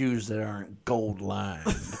 in shoes that aren't gold lined.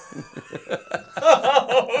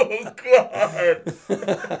 Oh, God.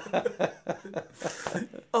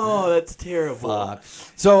 Oh, that's terrible. Fuck.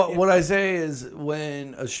 So what I say is,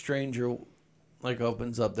 when a stranger like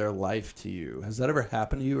opens up their life to you, has that ever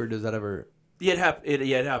happened to you, or does that ever? Yeah,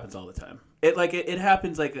 it happens all the time. It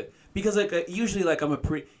happens because usually I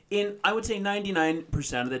would say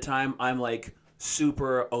 99% of the time I'm like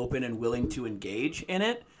super open and willing to engage in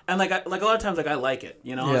it. And like a lot of times, like I like it,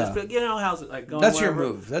 you know. Yeah. I'll just be like, you know, how's it like going? That's wherever.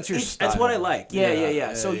 your move. That's your style. That's what I like.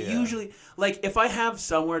 Yeah. So yeah. usually, like if I have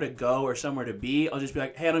somewhere to go or somewhere to be, I'll just be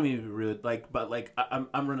like, hey, I don't mean to be rude, but I'm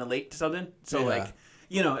running late to something, so like,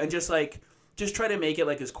 you know, and just try to make it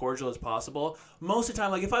like as cordial as possible. Most of the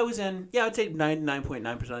time, like if I was in, I'd say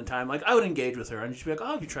 99.9% of the time, like I would engage with her and just be like, oh,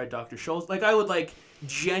 have you tried Dr. Scholl's? Like I would like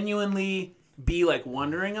genuinely be like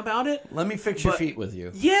wondering about it. Let me fix your feet with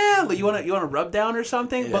you. Yeah, like you want to rub down or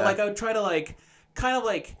something. Yeah. But like I would try to like kind of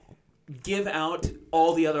like give out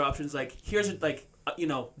all the other options. Like here's you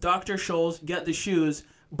know, Dr. Scholl's, get the shoes.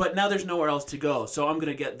 But now there's nowhere else to go, so I'm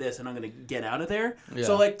gonna get this and I'm gonna get out of there. Yeah.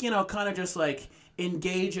 So like, you know, kind of just like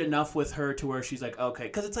engage enough with her to where she's like, okay,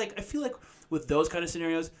 because it's like I feel like with those kind of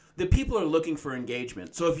scenarios, the people are looking for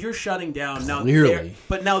engagement. So if you're shutting down Clearly.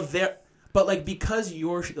 but like because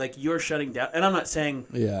you're shutting down, and I'm not saying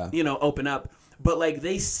you know, open up, but like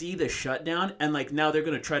they see the shutdown and like now they're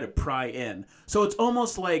gonna try to pry in. So it's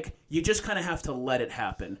almost like you just kind of have to let it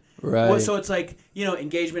happen. Right. So it's like, you know,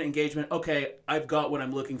 engagement. Okay, I've got what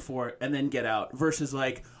I'm looking for, and then get out. Versus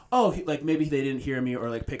like, oh, like maybe they didn't hear me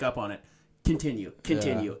or like pick up on it. Continue,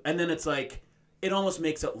 and then it's like it almost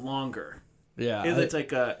makes it longer. Yeah, It's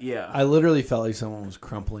like a I literally felt like someone was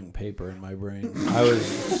crumpling paper in my brain.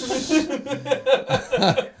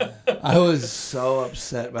 I was so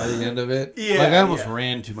upset by the end of it. Yeah, like I almost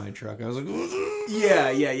ran to my truck. I was like,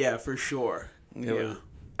 yeah, for sure. Yeah.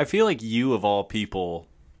 I feel like you of all people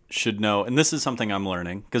should know, and this is something I'm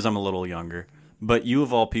learning because I'm a little younger, but you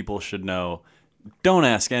of all people should know, don't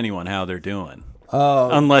ask anyone how they're doing.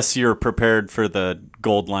 Unless you're prepared for the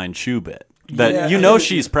gold line shoe bit.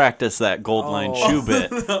 She's practiced that gold line shoe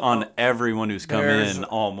bit on everyone who's come in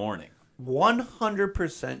all morning.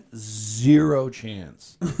 100% zero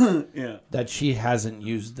chance Yeah. that she hasn't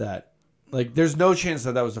used that. Like, there's no chance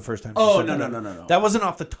that was the first time. Oh, said no, that. no. That wasn't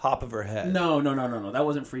off the top of her head. No. That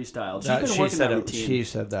wasn't freestyle. She's been working that routine. She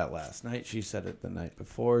said that last night. She said it the night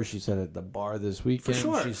before. She said it at the bar this weekend. For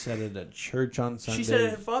sure. She said it at church on Sunday. She said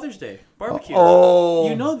it at Father's Day barbecue. Oh,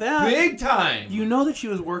 you know that big time. You know that she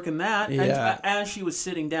was working that, Yeah. and as she was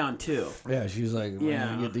sitting down too. Yeah, she was like, "When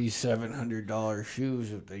Yeah. I get these $700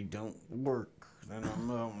 shoes, if they don't work, then I'm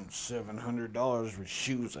 $700 for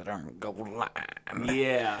shoes that aren't gold line."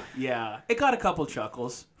 Yeah. It got a couple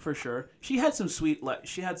chuckles for sure. She had some sweet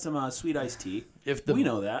sweet iced tea. We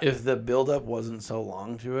know that. If the buildup wasn't so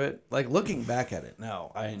long to it, like looking back at it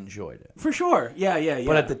now, I enjoyed it. For sure. Yeah.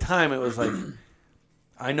 But at the time, it was like,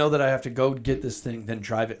 I know that I have to go get this thing, then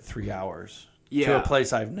drive it 3 hours to a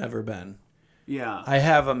place I've never been. Yeah. I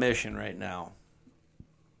have a mission right now.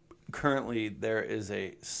 Currently, there is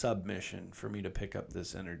a submission for me to pick up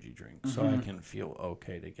this energy drink so I can feel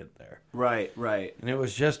okay to get there. Right. And it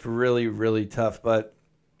was just really, really tough. But,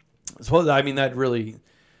 that really...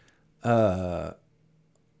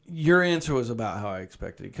 your answer was about how I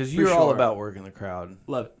expected. Because you're all about working the crowd.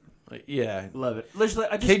 Love it. Yeah. Love it.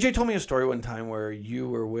 KJ told me a story one time where you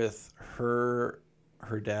were with her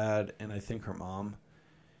dad, and I think her mom.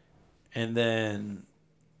 And then...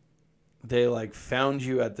 they found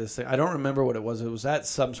you at this thing. I don't remember what it was. It was at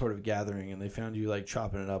some sort of gathering, and they found you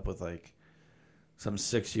chopping it up with some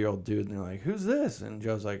 6-year-old dude. And they're like, "Who's this?" And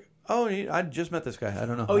Joe's like, "Oh, I just met this guy. I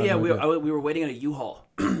don't know." Oh yeah, we were waiting at a U-Haul.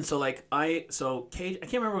 So KJ, I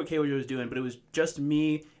can't remember what KJ was doing, but it was just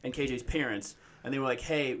me and KJ's parents, and they were like,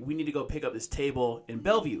 "Hey, we need to go pick up this table in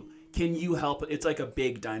Bellevue. Can you help?" It's like a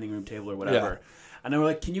big dining room table or whatever. Yeah. And they were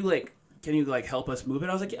like, Can you help us move it?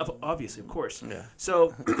 I was like, yeah, obviously, of course. Yeah. So,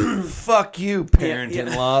 fuck you,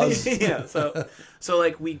 parent-in-laws. Yeah. So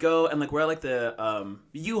we go and we're at the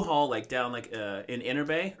U-Haul down in Inner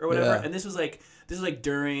Bay or whatever. Yeah. And this was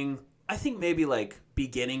during, I think maybe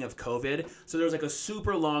beginning of COVID. So there was a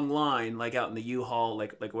super long line out in the U-Haul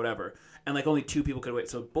whatever, and only 2 people could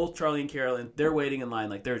wait. So both Charlie and Carolyn, they're waiting in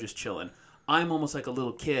line they're just chilling. I'm almost like a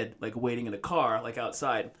little kid waiting in a car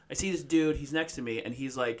outside. I see this dude. He's next to me, and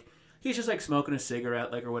he's just smoking a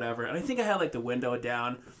cigarette or whatever, and I think I had the window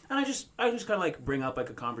down, and I just kind of bring up a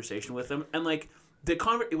conversation with him, and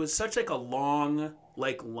it was such a long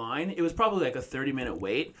line. It was probably a 30-minute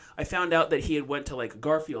wait. I found out that he had went to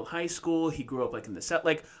Garfield High School. He grew up in the set.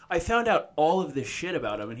 I found out all of this shit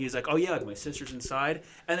about him, and he's like, "Oh yeah, my sister's inside,"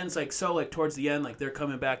 and then it's towards the end they're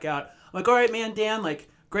coming back out. I'm like, "All right, man, Dan,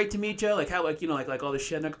 great to meet you." How all this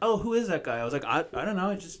shit. And "Oh, who is that guy?" I was like, I don't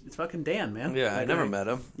know. It's fucking Dan, man. Yeah, I never met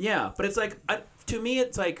him. Yeah, but it's to me,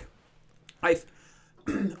 it's I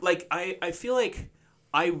feel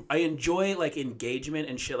I enjoy engagement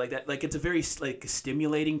and shit like that. It's a very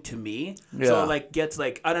stimulating to me. Yeah. So it gets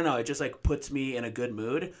I don't know. It just puts me in a good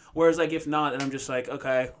mood. Whereas if not, then I'm just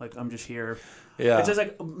okay, I'm just here. Yeah. It's just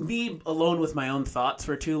me alone with my own thoughts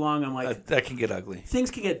for too long. I'm that can get ugly. Things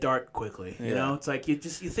can get dark quickly. You know,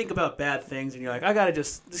 it's you think about bad things and you're I gotta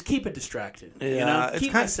just keep it distracted. Yeah,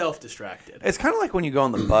 keep myself distracted. It's kind of like when you go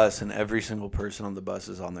on the bus and every single person on the bus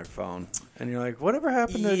is on their phone, and you're like, whatever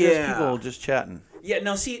happened to just people just chatting? Yeah,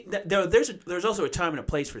 no. See, there's also a time and a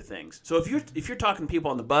place for things. So if you're talking to people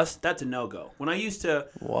on the bus, that's a no-go. When I used to,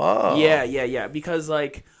 whoa, yeah, because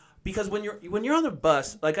when you're on the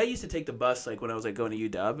bus, I used to take the bus when I was going to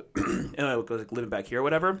UW and I was living back here or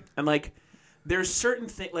whatever, and there's certain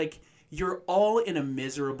things you're all in a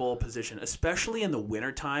miserable position, especially in the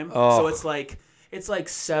wintertime. So it's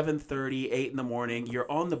 7:30, 8 in the morning.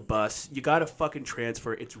 You're on the bus. You got to fucking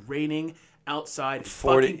transfer. It's raining outside. It's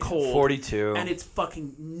fucking cold. 42. And it's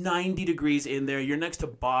fucking 90 degrees in there. You're next to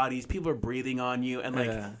bodies. People are breathing on you.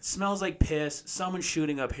 And smells like piss. Someone's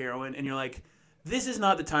shooting up heroin. And you're this is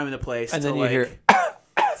not the time and the place. And then you hear...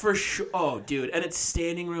 For sure. Oh, dude. And it's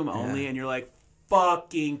standing room only. And you're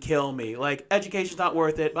fucking kill me. Education's not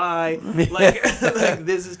worth it. Bye.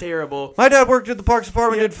 This is terrible. My dad worked at the Parks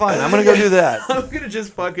Department. Did fine. I'm going to go do that. I'm going to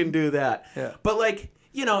just fucking do that. Yeah. But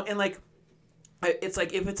and it's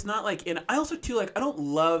if it's not and I also too I don't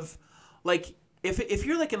love like if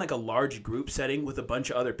you're like in like a large group setting with a bunch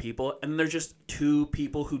of other people and there's just two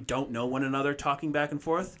people who don't know one another talking back and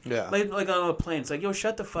forth, like on a plane, it's like, yo,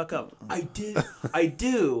 shut the fuck up. I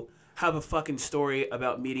do have a fucking story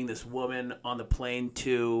about meeting this woman on the plane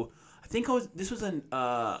to, I think this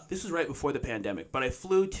was right before the pandemic, but I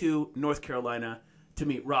flew to North Carolina to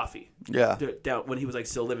meet Rafi. Yeah. Down when he was like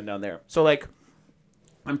still living down there. So like,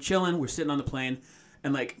 I'm chilling, we're sitting on the plane,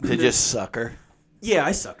 and like they just suck her. Yeah,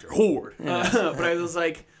 I sucked her hard. But I was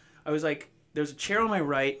like, there's a chair on my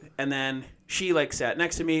right, and then she like sat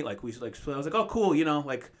next to me, like we like split. I was like, oh cool, you know,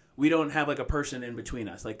 like we don't have like a person in between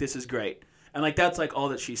us. Like this is great. And like that's like all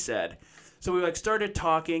that she said. So we like started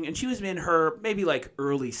talking, and she was in her maybe like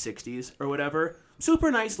early 60s or whatever.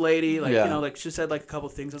 Super nice lady, like you know, like she said like a couple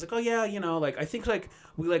things. I was like, oh yeah, you know, like I think like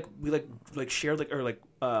we shared like or like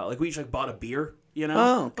we each like bought a beer. You know?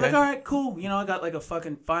 Oh, okay. Like, all right, cool. You know, I got like a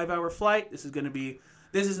fucking 5-hour flight. This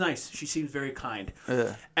is nice. She seems very kind.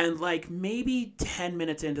 And like maybe 10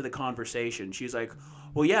 minutes into the conversation, she's like,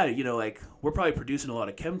 well, yeah, you know, like we're probably producing a lot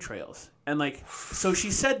of chemtrails. And like, so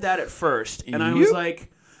she said that at first. And I was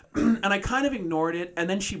like, and I kind of ignored it. And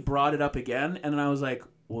then she brought it up again. And then I was like,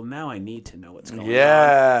 well, now I need to know what's going on.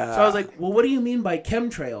 So I was like, well, what do you mean by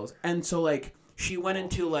chemtrails? And so like, she went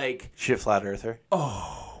into like. She a flat earther?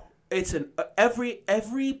 Oh. It's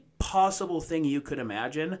every possible thing you could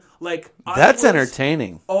imagine. Like that's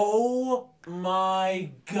entertaining. Oh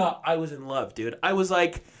my god, I was in love, dude. I was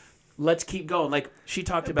like, let's keep going. Like she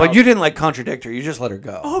talked about, but you didn't like contradict her. You just let her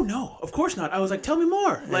go. Oh no, of course not. I was like, tell me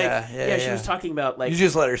more. Like she was talking about like you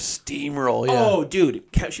just let her steamroll. Yeah. Oh, dude,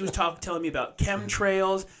 she was telling me about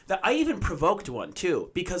chemtrails. That I even provoked one too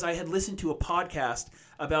because I had listened to a podcast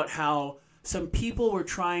about how. Some people were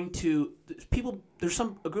trying to there's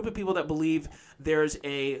a group of people that believe there is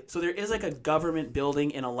like a government building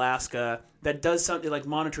in Alaska that does something like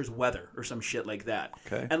monitors weather or some shit like that.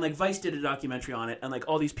 Okay. And like Vice did a documentary on it, and like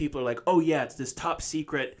all these people are like, oh yeah, it's this top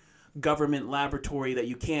secret government laboratory that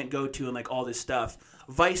you can't go to and like all this stuff.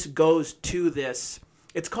 Vice goes to this.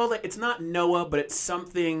 It's called like it's not NOAA, but it's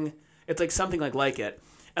something. It's like something like it.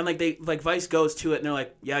 And like they like Vice goes to it and they're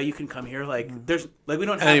like, yeah, you can come here. Like there's like we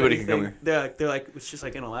don't have anybody anything. Can come here. They're like it's just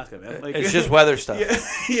like in Alaska, man. Like it's just weather stuff.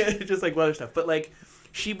 Yeah, just like weather stuff. But like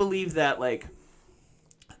she believed that like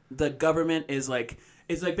the government is like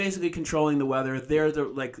basically controlling the weather. They're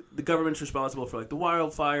the government's responsible for like the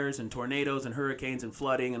wildfires and tornadoes and hurricanes and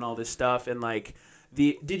flooding and all this stuff. And like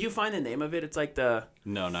did you find the name of it? It's like no,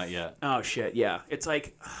 not yet. Oh shit, yeah. It's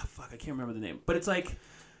like fuck, I can't remember the name, but it's like.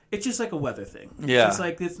 It's just like a weather thing. Yeah. It's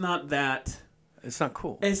like, it's not that... It's not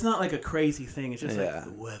cool. It's not like a crazy thing. It's just like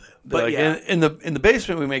the weather. But like yeah. In the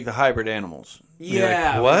basement, we make the hybrid animals.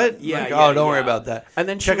 Yeah. Like, what? Yeah, like, don't worry about that. And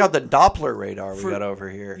then check out the Doppler radar we got over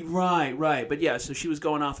here. Right. But yeah, so she was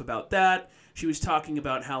going off about that. She was talking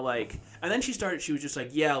about how like... And then she was just like,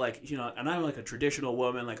 yeah, like, you know, and I'm like a traditional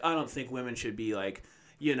woman. Like, I don't think women should be like,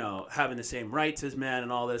 you know, having the same rights as men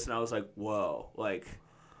and all this. And I was like, whoa, like...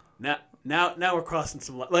 Now we're crossing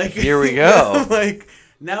some like here we go. Like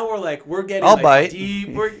now we're getting I'll bite.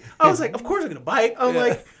 Deep. I was like, of course I'm gonna bite. I'm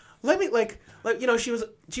like, let me like you know she was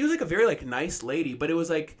like a very like nice lady, but it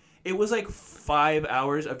was like 5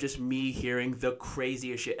 hours of just me hearing the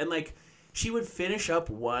craziest shit. And like she would finish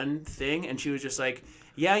up one thing and she was just like,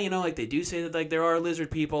 yeah, you know, like they do say that like there are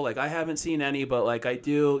lizard people. Like I haven't seen any, but like I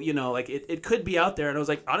do, you know, like it could be out there. And I was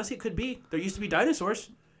like, honestly, it could be. There used to be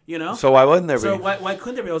dinosaurs. You know? So why wouldn't there be? So why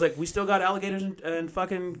couldn't there be? I was like, we still got alligators and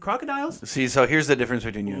fucking crocodiles? See, so here's the difference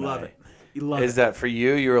between you and love I. It. You love is it. that for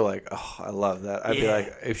you were like, oh, I love that. I'd be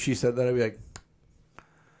like, if she said that, I'd be like,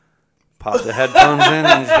 pop the headphones in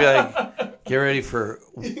and just be like, get ready for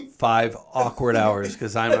 5 awkward hours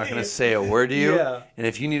because I'm not going to say a word to you. Yeah. And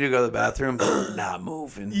if you need to go to the bathroom, not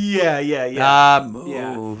moving. Yeah. Not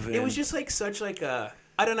moving. Yeah. It was just like such like a...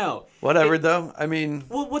 I don't know. Whatever, though. I mean...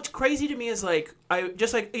 Well, what's crazy to me is, like,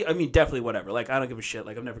 definitely whatever. Like, I don't give a shit.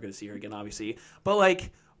 Like, I'm never going to see her again, obviously. But,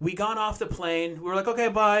 like, we got off the plane. We were like, okay,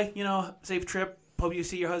 bye. You know, safe trip. Hope you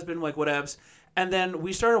see your husband, like, whatevs. And then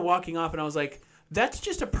we started walking off, and I was like, that's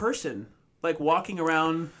just a person, like, walking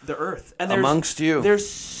around the earth. And amongst you. There's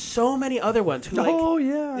so many other ones who, like... Oh,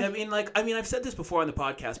 yeah. I mean, I've said this before on the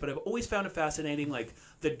podcast, but I've always found it fascinating, like,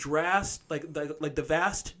 the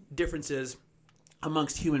vast differences...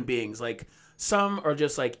 amongst human beings. Like some are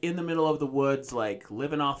just like in the middle of the woods, like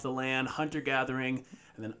living off the land, hunter gathering,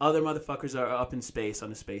 and then other motherfuckers are up in space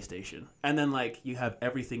on the space station. And then like you have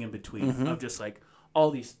everything in between of just like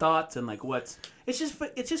all these thoughts and like it's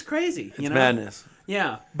just crazy. It's madness.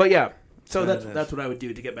 Yeah, but yeah. So that's what I would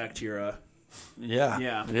do to get back to your.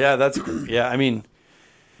 Yeah. That's I mean,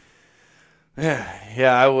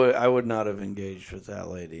 Yeah, I would not have engaged with that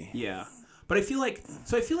lady. Yeah, but I feel like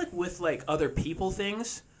with like other people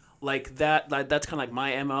things like that's kind of like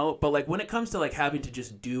my MO. But like when it comes to like having to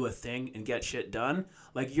just do a thing and get shit done,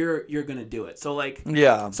 like you're gonna do it. So like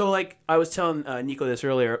I was telling Nico this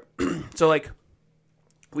earlier. So like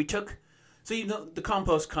the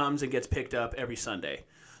compost comes and gets picked up every Sunday.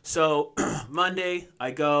 So Monday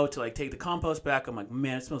I go to like take the compost back. I'm like,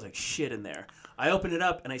 man, it smells like shit in there. I open it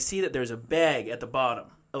up and I see that there's a bag at the bottom,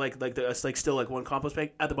 it's like still like one compost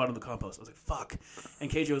bag at the bottom of the compost. I was like, fuck. And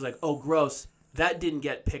KJ was like, oh, gross. That didn't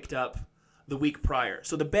get picked up the week prior.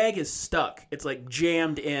 So the bag is stuck. It's like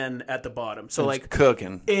jammed in at the bottom. So it's like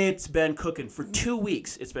cooking. It's been cooking for 2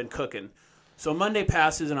 weeks. It's been cooking. So Monday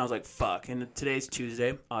passes and I was like, fuck. And today's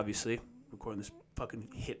Tuesday, obviously, recording this fucking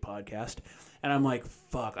hit podcast. And I'm like,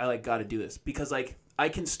 fuck, I like got to do this because like I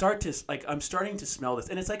can start to like I'm starting to smell this,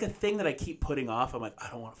 and it's like a thing that I keep putting off. I'm like, I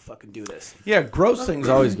don't want to fucking do this. Yeah, gross things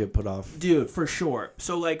always get put off, dude, for sure.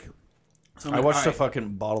 So like, I watched a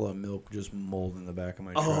fucking bottle of milk just mold in the back of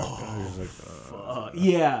my truck. I was like,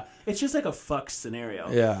 yeah, it's just like a fuck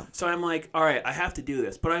scenario. Yeah. So I'm like, all right, I have to do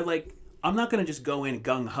this, but I'm not gonna just go in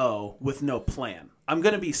gung ho with no plan. I'm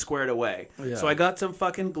going to be squared away. Yeah. So I got some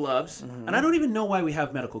fucking gloves, and I don't even know why we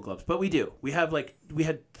have medical gloves, but we do. We have we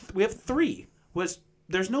have 3.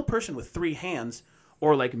 There's no person with 3 hands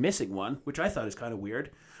or like missing one, which I thought is kind of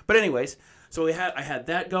weird. But anyways, so I had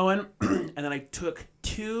that going, and then I took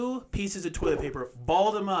 2 pieces of toilet paper,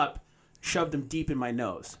 balled them up, shoved them deep in my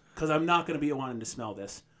nose because I'm not going to be wanting to smell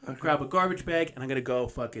this. Okay. Grab a garbage bag, and I'm going to go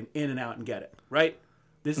fucking in and out and get it, right?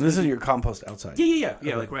 This is your compost outside. Yeah,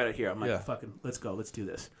 like right out here. I'm like, fucking, let's go, let's do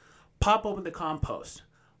this. Pop open the compost,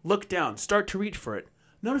 look down, start to reach for it.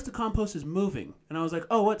 Notice the compost is moving, and I was like,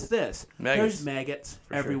 oh, what's this? There's maggots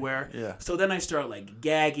everywhere. Sure. Yeah. So then I start like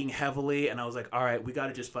gagging heavily, and I was like, all right, we got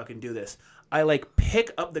to just fucking do this. I like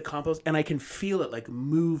pick up the compost, and I can feel it like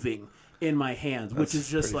moving in my hands, which is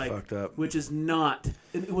just like, fucked up. Which is not,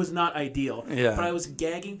 it was not ideal. Yeah. But I was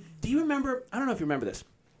gagging. Do you remember? I don't know if you remember this.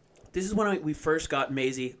 This is when we first got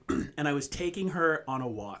Maisie, and I was taking her on a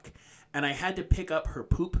walk, and I had to pick up her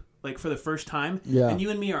poop, like, for the first time. Yeah. And you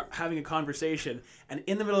and me are having a conversation, and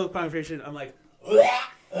in the middle of the conversation, I'm like...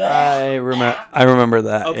 I remember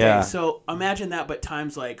that, okay, yeah. so imagine that, but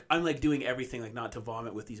times, like, I'm, like, doing everything, like, not to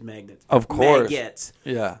vomit with these magnets. Of course. Maggots.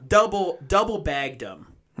 Yeah. Double bagged them,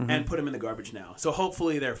 and put them in the garbage now. So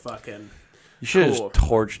hopefully they're fucking... You should have just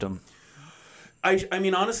torched them. I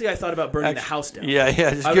mean, honestly, I thought about burning the house down. Yeah,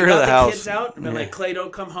 just get rid of the house. Kids out, and been like, Clay,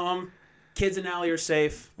 don't come home. Kids and Allie are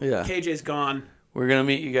safe. Yeah. KJ's gone. We're gonna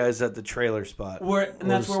meet you guys at the trailer spot.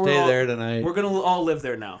 That's where stay there tonight. We're gonna all live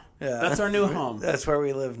there now. Yeah, that's our new home. That's where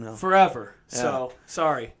we live now forever. Yeah. So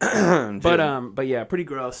sorry, but yeah, pretty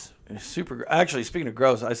gross. Super. Actually, speaking of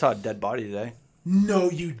gross, I saw a dead body today. No,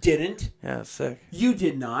 you didn't. Yeah, sick. You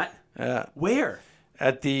did not. Yeah. Where?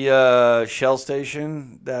 At the Shell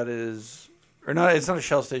station. That is. Or not, it's not a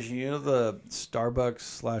Shell station. You know the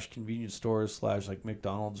Starbucks / convenience stores / like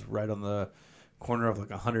McDonald's right on the corner of like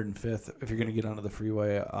 105th if you're going to get onto the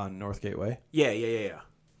freeway on North Gateway? Yeah.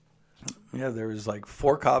 Yeah, there was like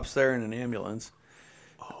 4 cops there and an ambulance.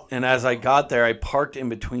 Oh, and as I got there, I parked in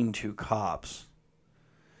between 2 cops.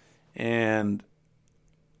 And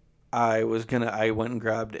I went and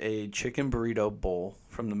grabbed a chicken burrito bowl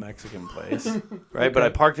from the Mexican place, right? Okay. But I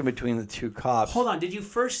parked in between the 2 cops. Hold on, did you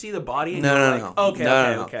first see the body? And No. Okay.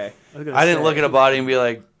 I didn't look at a body and be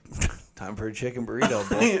like, time for a chicken burrito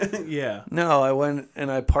bowl. Yeah. No, I went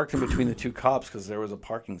and I parked in between the 2 cops because there was a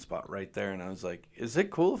parking spot right there. And I was like, is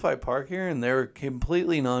it cool if I park here? And they were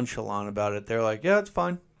completely nonchalant about it. They're like, yeah, it's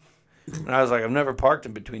fine. And I was like, I've never parked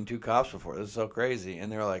in between 2 cops before. This is so crazy.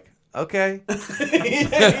 And they were like, okay. Yeah.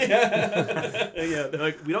 They're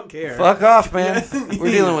like, we don't care. Fuck off, man.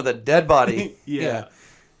 We're dealing with a dead body. Yeah.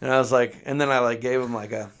 And I was like, and then I like gave him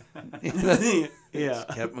like a, yeah. Just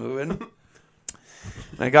kept moving.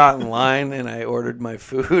 And I got in line and I ordered my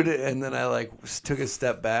food, and then I like took a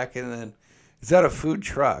step back, and then it's at a food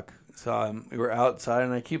truck. So we were outside,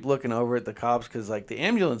 and I keep looking over at the cops because like the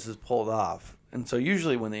ambulance is pulled off, and so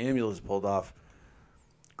usually when the ambulance is pulled off,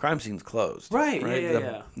 crime scene's closed. Right.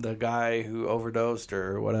 Yeah. The guy who overdosed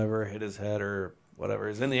or whatever, hit his head or whatever,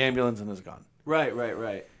 is in the ambulance and is gone. Right.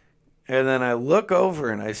 And then I look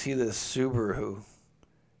over and I see this Subaru.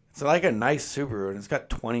 It's like a nice Subaru, and it's got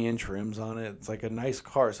 20-inch rims on it. It's like a nice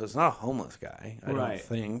car, so it's not a homeless guy, I don't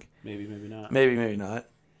think. Maybe not. Maybe not.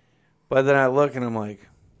 But then I look and I'm like,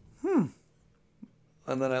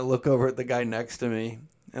 And then I look over at the guy next to me,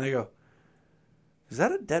 and I go, is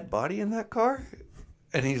that a dead body in that car?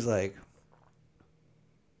 And he's like,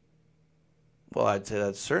 well, I'd say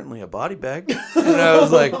that's certainly a body bag. And I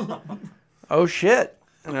was like, oh, shit.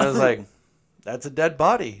 And I was like, that's a dead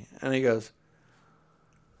body. And he goes,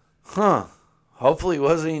 huh. Hopefully he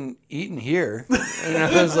wasn't eaten here. And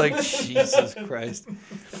I was like, Jesus Christ.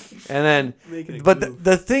 And then, but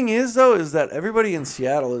the thing is, though, is that everybody in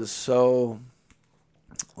Seattle is so,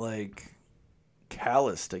 like,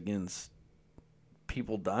 calloused against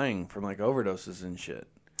people dying from, like, overdoses and shit.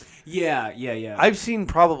 Yeah. I've seen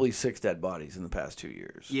probably 6 dead bodies in the past 2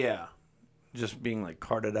 years. Yeah. Just being, like,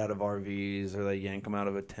 carted out of RVs, or they yank them out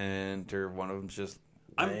of a tent, or one of them's just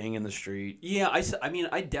laying in the street. Yeah, I mean,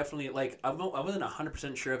 I definitely, like, I wasn't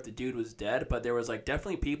 100% sure if the dude was dead, but there was, like,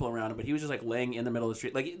 definitely people around him, but he was just, like, laying in the middle of the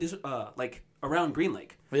street. Like, this, like, around Green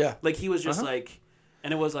Lake. Yeah. Like, he was just, like,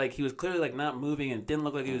 and it was, like, he was clearly, like, not moving and didn't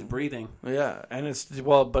look like he was breathing. Yeah, and it's,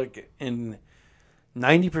 well, but in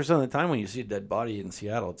 90% of the time when you see a dead body in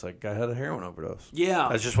Seattle, it's like, guy had a heroin overdose. Yeah.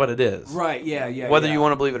 That's just what it is. Right, yeah. Whether you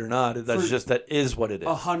want to believe it or not, that is what it is.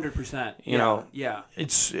 100%. You know? Yeah.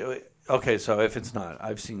 It's, okay, so if it's not,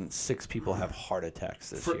 I've seen 6 people have heart attacks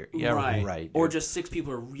this year. Yeah, right. Or just 6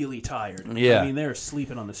 people are really tired. Yeah. I mean, they're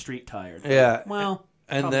sleeping on the street tired. Yeah. Well,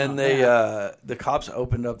 and then the cops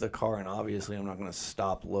opened up the car, and obviously I'm not going to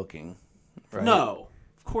stop looking. Right? No,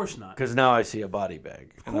 of course not. Because now I see a body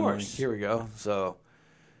bag. Of and I'm like, course. here we go. So,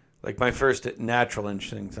 like, my first natural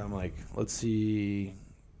instinct, I'm like, let's see,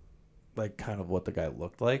 like, kind of what the guy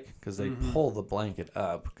looked like. Because they pull the blanket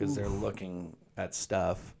up because they're looking at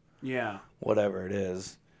stuff. Yeah. Whatever it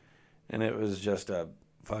is. And it was just a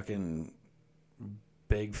fucking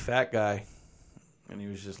big fat guy. And he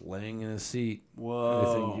was just laying in his seat.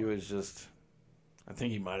 Whoa. I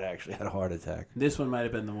think he might have actually had a heart attack. This one might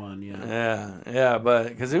have been the one, yeah. Yeah, but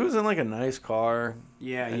because he was in like a nice car.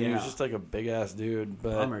 Yeah, and he was just like a big ass dude.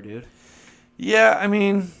 But bummer, dude. yeah, I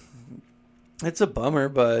mean, it's a bummer,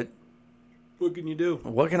 but What can you do?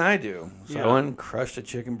 what can I do? So Yeah. I went and crushed a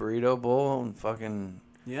chicken burrito bowl and fucking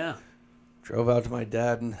Yeah. drove out to my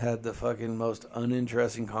dad and had the fucking most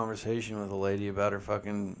uninteresting conversation with a lady about her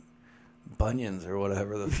fucking bunions or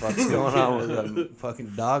whatever the fuck's going on with them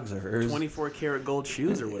fucking dogs of hers. 24 karat gold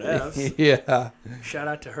shoes or whatever. Yeah. Shout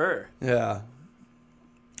out to her. Yeah.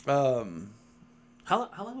 How long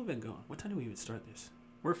have we been going? What time do we even start this?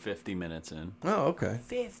 We're 50 minutes in. Oh, okay.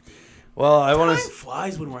 50. Well, I want Time to.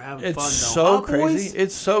 flies when we're having It's fun, though. so Huh, crazy. boys?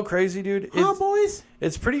 It's so crazy, dude. Huh, boys?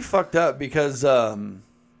 It's pretty fucked up because Yeah.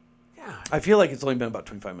 I feel like it's only been about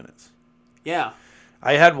 25 minutes. Yeah.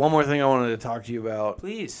 I had one more thing I wanted to talk to you about,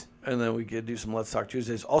 Please. and then we could do some Let's Talk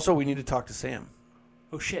Tuesdays. Also, we need to talk to Sam.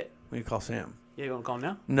 Oh, shit. We need to call Sam. Yeah, you want to call him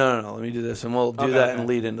now? No. Let me do this, and we'll do Okay, that okay. and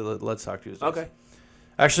lead into the Let's Talk Tuesdays. Okay.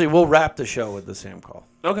 Actually, we'll wrap the show with the Sam call.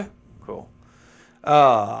 Okay. Cool.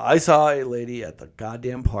 I saw a lady at the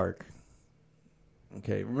goddamn park.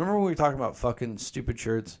 Okay, remember when we were talking about fucking stupid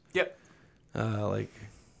shirts? Yep. Like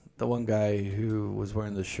the one guy who was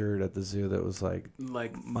wearing the shirt at the zoo that was like,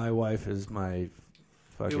 my wife is my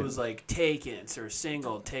fucking... It was like taken or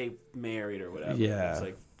single, take married or whatever. Yeah. It was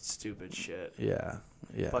like stupid shit. Yeah.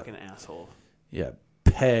 Fucking asshole. Yeah,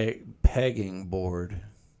 pegging board.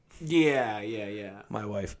 Yeah. My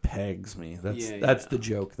wife pegs me. That's Yeah. the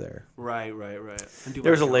joke there. Right. And do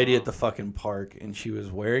There was a like lady your- at the fucking park, and she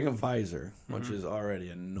was wearing a visor, which Mm-hmm. is already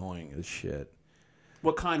annoying as shit.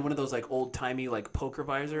 What kind? One of those like old timey like poker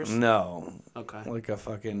visors? No, Okay. like a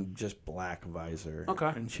fucking just black visor. Okay.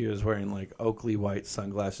 And she was wearing like Oakley white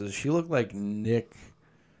sunglasses. She looked like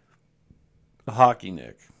Hockey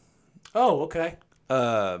Nick. Oh, okay.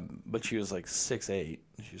 But she was like 6'8".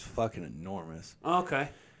 She was fucking enormous. Okay.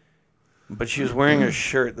 But she was wearing a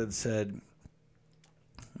shirt that said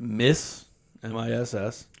Miss,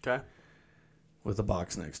 M-I-S-S, Okay. with a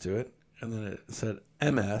box next to it. And then it said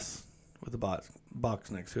MS with a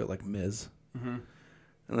box next to it, like Ms. Mm-hmm.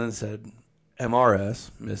 And then it said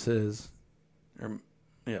MRS, Mrs.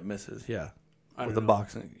 Mrs. Yeah. I With don't a know.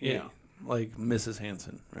 box. Yeah. Like Mrs.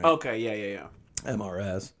 Hanson. Right? Okay. Yeah.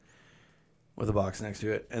 MRS with a box next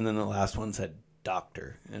to it. And then the last one said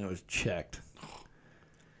doctor. And it was checked.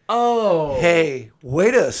 Oh. Hey,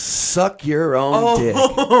 way to suck your own dick.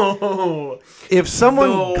 Oh. If someone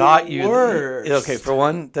The got you... worst. Okay, for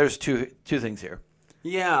one, there's two things here.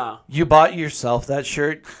 Yeah. You bought yourself that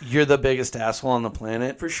shirt. You're the biggest asshole on the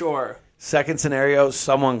planet. For sure. Second scenario,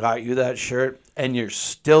 someone got you that shirt, and you're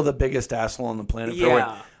still the biggest asshole on the planet. For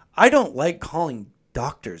Yeah. it. I don't like calling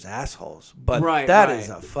doctors assholes, but Right, that right. is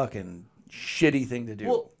a fucking shitty thing to do.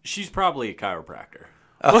 Well, She's probably a chiropractor.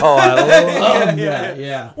 oh, I love that.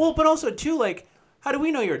 Yeah. Well, but also too, like, how do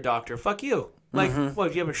we know you're a doctor? Fuck you. Like, what,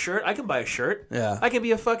 if you have a shirt? I can buy a shirt. Yeah. I can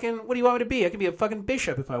be a fucking, what do you want me to be? I can be a fucking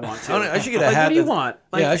bishop if I want to. I should get a like, hat. what do you that- want?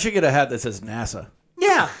 Like, I should get a hat that says NASA.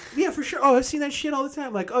 yeah, for sure. Oh, I've seen that shit all the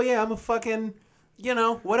time. Like, oh yeah, I'm a fucking,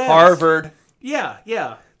 whatever. Harvard. Yeah.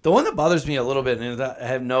 The one that bothers me a little bit, and that I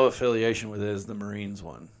have no affiliation with, is the Marines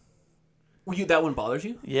one. That one bothers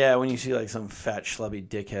you? Yeah, when you see like some fat schlubby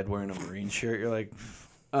dickhead wearing a Marine shirt, you're like,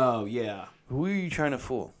 Oh yeah. who are you trying to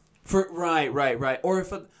fool? Right. Or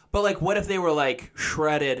but like, what if they were like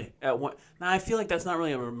shredded at one? Now I feel like that's not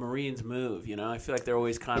really a Marines move. I feel like they're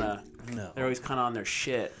always kind of on their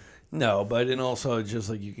shit. No, but and also just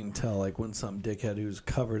like you can tell like when some dickhead who's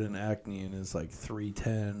covered in acne and is like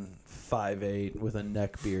 3'10", 5'8", with a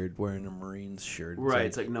neck beard wearing a Marines shirt. Right,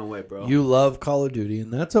 it's like no way, bro. You love Call of Duty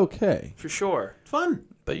and that's okay, for sure, fun.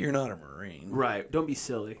 but you're not a Marine. Right, don't be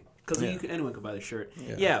silly. Because anyone can buy the shirt.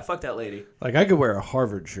 Yeah, fuck that lady. Like I could wear a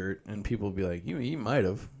Harvard shirt and people would be like, "You might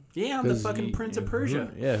have." Yeah, I'm the fucking Prince of Persia.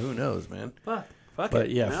 Who knows, man? Fuck But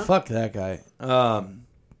it. yeah, fuck that guy.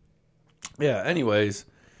 Anyways,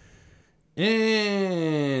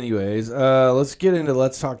 let's get into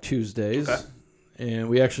Let's Talk Tuesdays. Okay. And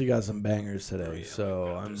we actually got some bangers today,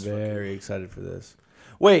 so I'm very excited for this.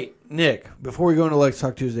 Wait, Nick, before we go into Let's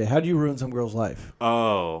Talk Tuesday, how do you ruin some girl's life?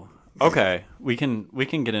 Oh, okay. We can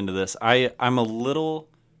get into this. I'm a little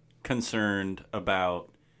concerned about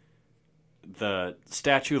the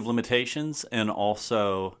statute of limitations and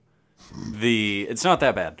also it's not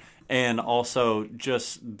that bad. And also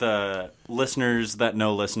just the listeners that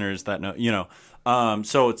know,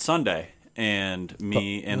 so it's Sunday and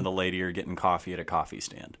me and the lady are getting coffee at a coffee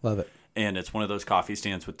stand. Love it. And it's one of those coffee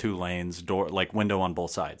stands with two lanes, window on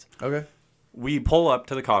both sides. Okay. We pull up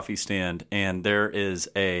to the coffee stand, and there is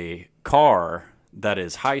a car that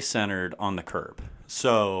is high-centered on the curb.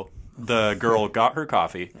 So the girl got her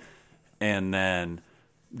coffee and then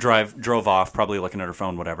drove off, probably looking at her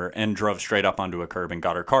phone, whatever, and drove straight up onto a curb and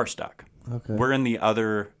got her car stuck. Okay. We're in the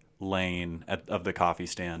other lane of the coffee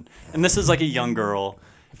stand. And this is like a young girl,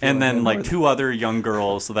 and then like two other young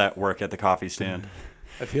girls that work at the coffee stand.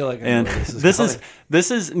 I feel like I know And where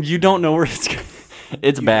this is going. you don't know where it's going.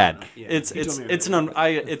 It's bad. Yeah.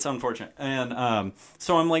 It's unfortunate. And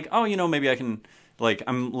so I'm like, maybe I can, like,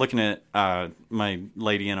 I'm looking at my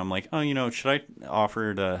lady and I'm like, should I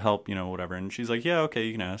offer to help, whatever. And she's like, yeah, okay,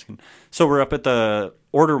 you can ask. And so we're up at the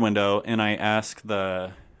order window and I ask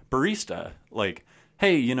the barista, like,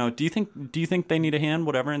 hey, do you think they need a hand,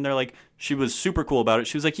 whatever? And they're like, she was super cool about it.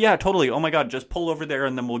 She was like, yeah, totally. Oh my God, just pull over there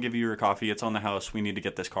and then we'll give you your coffee. It's on the house. We need to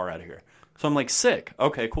get this car out of here. So I'm like, sick.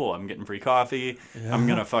 Okay, cool. I'm getting free coffee. Yeah. I'm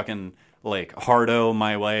going to fucking like hardo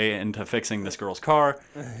my way into fixing this girl's car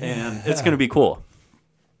and it's going to be cool.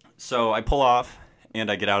 So I pull off and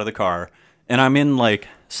I get out of the car and I'm in like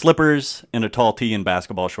slippers and a tall tee and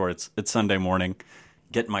basketball shorts. It's Sunday morning,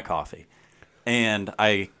 getting my coffee. And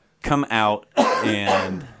I come out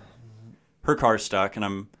and her car's stuck and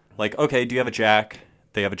I'm like, okay, do you have a jack?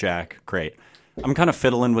 They have a jack. Great. I'm kind of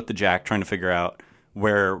fiddling with the jack, trying to figure out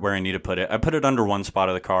where I need to put it. I put it under one spot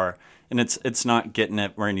of the car and it's not getting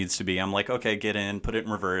it where it needs to be. I'm like, okay, get in, put it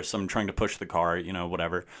in reverse. I'm trying to push the car,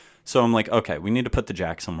 whatever. So I'm like, okay, we need to put the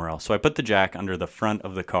jack somewhere else. So I put the jack under the front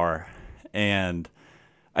of the car and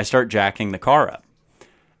I start jacking the car up.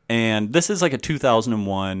 And this is like a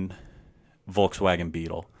 2001 Volkswagen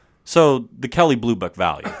Beetle. So the Kelly Blue Book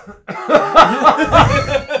value.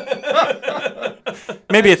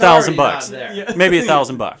 Maybe $1,000. Maybe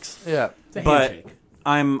 $1,000. Yeah. But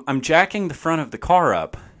I'm jacking the front of the car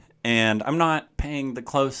up, and I'm not paying the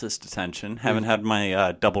closest attention. Haven't had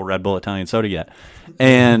my double Red Bull Italian soda yet.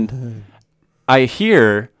 And I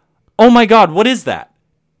hear, oh my God, what is that?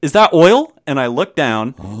 Is that oil? And I look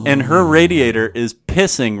down, and her radiator is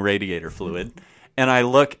pissing radiator fluid. And I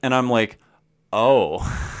look, and I'm like, oh.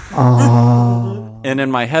 And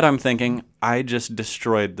in my head, I'm thinking, I just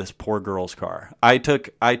destroyed this poor girl's car. I took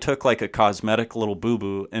like a cosmetic little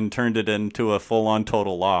boo-boo and turned it into a full-on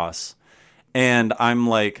total loss. And I'm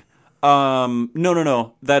like,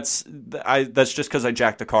 no. That's just because I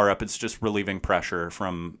jacked the car up. It's just relieving pressure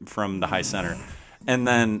from the high center. And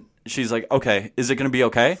then she's like, okay, is it going to be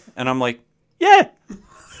okay? And I'm like, yeah.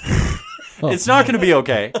 It's not going to be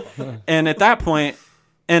okay. And at that point,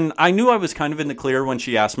 and I knew I was kind of in the clear when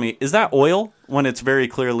she asked me, is that oil? When it's very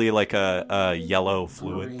clearly like a yellow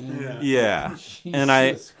fluid. Yeah. And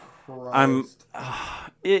I'm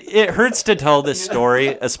it hurts to tell this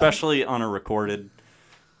story, especially on a recorded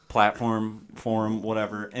platform, forum,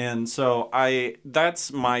 whatever. And so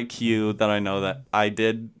that's my cue that I know that I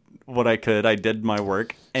did what I could. I did my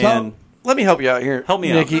work. And so, let me help you out here. Help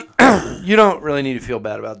me Nikki. out. You don't really need to feel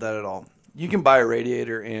bad about that at all. You can buy a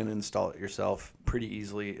radiator and install it yourself pretty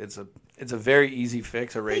easily. It's a very easy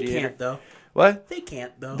fix. A They radiator. can't though. What? They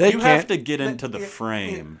can't though. They You can't. have to get into the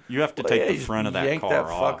frame. You have to take the front of that yank car that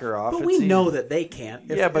off. fucker off. but It's we easy. know that they can't.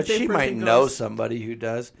 Yeah, but they she freaking might goes- know somebody who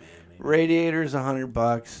does. Radiator's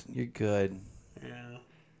 $100. You're good. Yeah.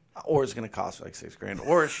 Or it's gonna cost like $6,000.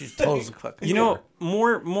 Or she's totally fucking. You know,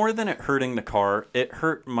 more than it hurting the car, it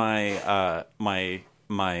hurt my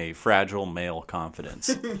my fragile male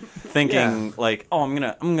confidence. Thinking like, oh, I'm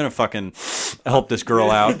gonna fucking help this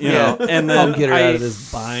girl out, you know. And then I'll get her out of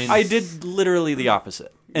this bind. I did literally the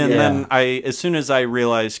opposite. And then as soon as I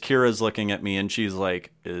realized Kira's looking at me and she's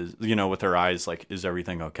like, with her eyes like, is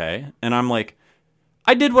everything okay? And I'm like,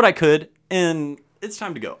 I did what I could and it's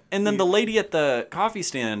time to go. And then the lady at the coffee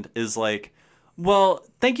stand is like, well,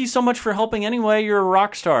 thank you so much for helping anyway. You're a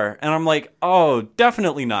rock star. And I'm like, oh,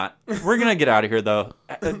 definitely not. We're going to get out of here though.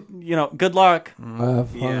 Good luck. Have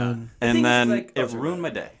fun. Yeah. And thing is, then like, it ruined my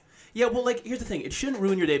day. Yeah, well, like here's the thing: it shouldn't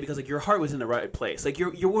ruin your day because like your heart was in the right place. Like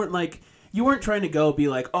you weren't trying to go be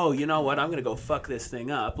like, oh, you know what, I'm gonna go fuck this thing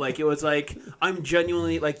up. Like it was like I'm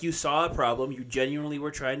genuinely like you saw a problem, you genuinely were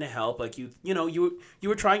trying to help. Like you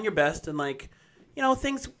were trying your best, and like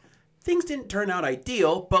things didn't turn out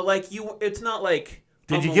ideal, but like it's not like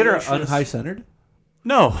Did you get her unhigh centered?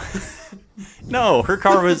 No. No, her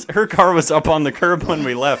car was up on the curb when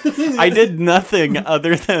we left. I did nothing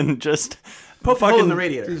other than just poke a hole in the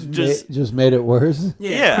radiator. Just made it worse.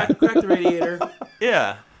 Yeah. Crack the radiator.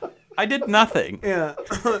 Yeah. I did nothing. Yeah,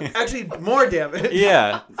 actually more damage.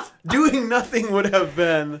 Yeah. Doing nothing would have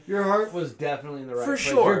been Your heart was definitely in the right For place.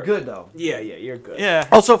 sure. You're good though. yeah, you're good. Yeah.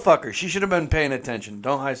 Also, fuck her. She should have been paying attention.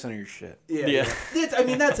 Don't high center your shit. Yeah. I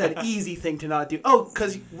mean, that's an easy thing to not do. Oh,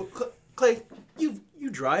 because Clay, you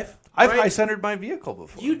drive. I've right? high centered my vehicle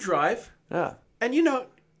before. You drive, Yeah. and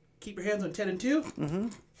keep your hands on 10 and 2. Mm-hmm.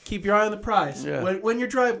 Keep your eye on the prize. Yeah. When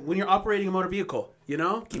you're operating a motor vehicle, keep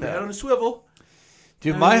your head on a swivel.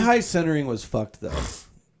 Dude, my high centering was fucked though,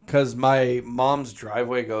 because my mom's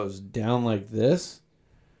driveway goes down like this,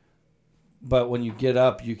 but when you get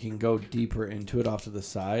up, you can go deeper into it off to the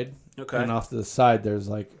side. Okay. And off to the side, there's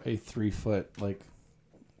like a 3-foot like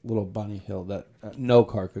little bunny hill that no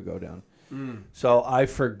car could go down. So I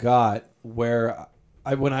forgot when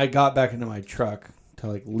I got back into my truck to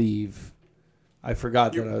like leave, I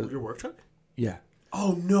forgot that I was, Your work truck? yeah.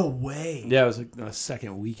 Oh, no way. Yeah, it was like the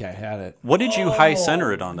second week I had it. What did you high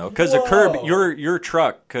center it on though? Because a curb, your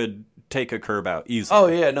truck could take a curb out easily. Oh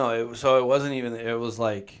yeah, no. So it wasn't even. It was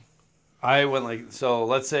like I went like so.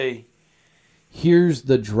 Let's say here's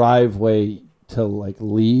the driveway to like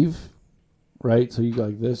leave, right? So you go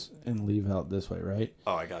like this and leave out this way, right?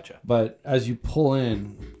 Oh, I gotcha. But as you pull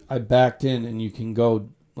in, I backed in, and you can go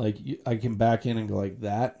like I can back in and go like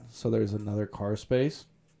that. So there's another car space.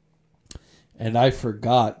 And I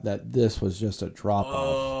forgot that this was just a drop off.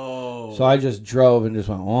 Oh. So I just drove and just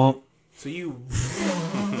went, oh. So you...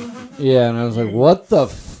 Yeah, and I was like, what the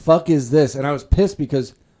fuck is this? And I was pissed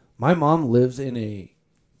because my mom lives in a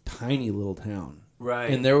tiny little town.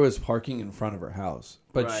 Right. And there was parking in front of her house.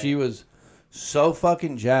 But Right. she was so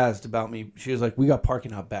fucking jazzed about me. She was like, we got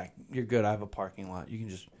parking out back. You're good. I have a parking lot.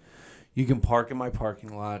 You can park in my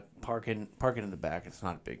parking lot. Park it in the back. It's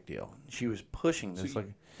not a big deal. She was pushing this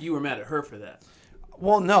You were mad at her for that.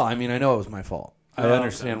 Well, no. I mean, I know it was my fault. I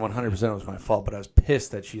understand 100% it was my fault, but I was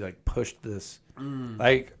pissed that she like pushed this.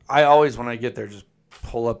 Like I always, when I get there, just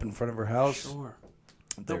pull up in front of her house. Sure.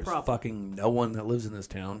 There's problem. fucking no one that lives in this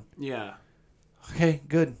town. Yeah. Okay,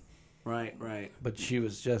 good. Right. But she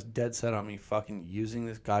was just dead set on me fucking using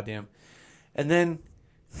this goddamn. And then,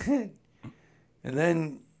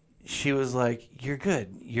 she was like, "You're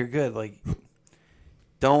good. Like,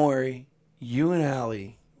 don't worry. You and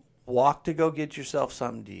Allie walk to go get yourself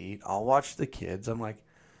something to eat. I'll watch the kids." I'm like,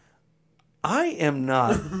 I am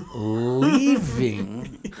not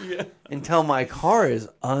leaving until my car is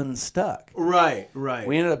unstuck. Right.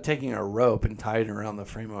 We ended up taking a rope and tying it around the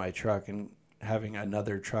frame of my truck and having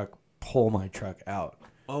another truck pull my truck out.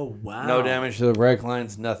 Oh, wow. No damage to the brake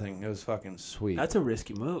lines, nothing. It was fucking sweet. That's a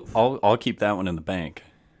risky move. I'll keep that one in the bank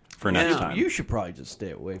for next time. You should probably just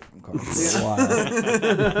stay away from cars for a while.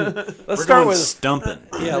 Let's We're start going with stumping.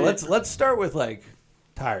 Yeah, let's start with like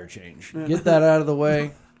tire change. Get that out of the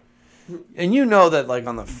way. And you know that like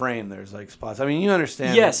on the frame there's like spots. I mean, you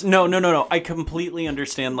understand. Yes, no. I completely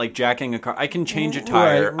understand like jacking a car. I can change a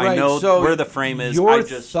tire. Right. I know So where the frame is. Your I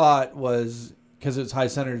just thought was because it's high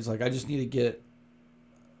centered. It's like I just need to get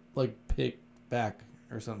like picked back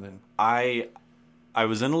or something. I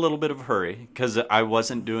was in a little bit of a hurry because I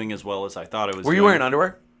wasn't doing as well as I thought I was. Were you doing. wearing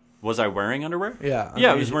underwear? Was I wearing underwear? Yeah.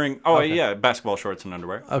 Yeah, I was wearing. Oh, Okay. yeah, basketball shorts and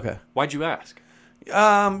underwear. Okay. Why'd you ask?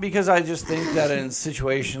 Because I just think that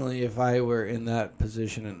situationally, if I were in that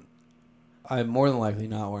position and I'm more than likely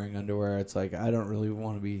not wearing underwear, it's like I don't really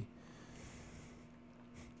want to be,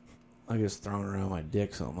 I guess, throwing around my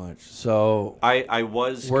dick so much. So I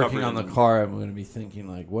was working covered on the in- car, I'm going to be thinking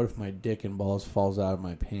like, what if my dick and balls falls out of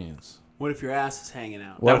my pants? What if your ass is hanging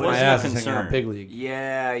out? What That if my wasn't a ass is hanging concern. out big league?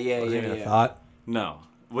 Yeah. Wasn't even a thought. No,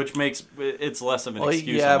 which makes it's less of an Well,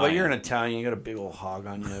 excuse. yeah, on but my you're an end. Italian. You got a big old hog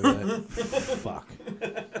on you. But fuck.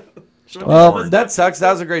 Well, that sucks.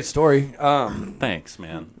 That was a great story. Thanks,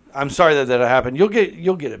 man. I'm sorry that happened. You'll get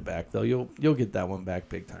it back though. You'll get that one back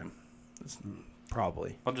big time.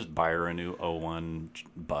 Probably. I'll just buy her a new 01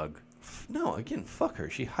 Bug. No, again, fuck her.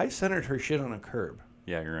 She high centered her shit on a curb.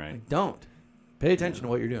 Yeah, you're right. Like, don't pay attention to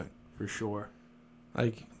what you're doing. For sure.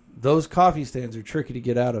 Like those coffee stands are tricky to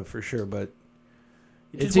get out of for sure, but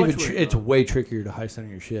Just it's even watch where you're it's going. way trickier to high center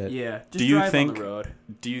your shit. Yeah. Just Do you drive think- on the road.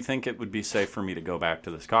 Do you think it would be safe for me to go back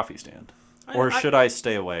to this coffee stand, I- or I- should I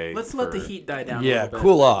stay away? Let's let for- the heat die down. Yeah, a little bit.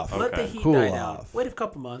 cool off. Let the Okay. heat Cool die down. off. Wait a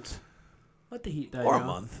couple months. Let the heat die Or down. a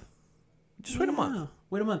month. Just wait a month. Yeah,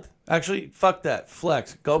 wait a month. Actually, fuck that.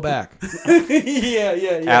 Flex. Go back.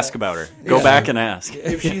 yeah. Ask about her. Go Yeah. back and ask.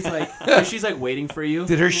 If she's like waiting for you.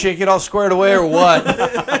 Did her shit get all squared away or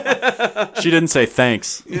what? She didn't say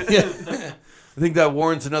thanks. I think that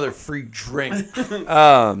warrants another free drink.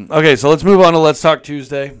 Okay, so let's move on to Let's Talk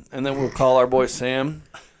Tuesday, and then we'll call our boy Sam.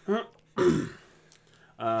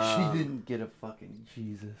 She didn't get a fucking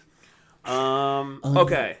Jesus.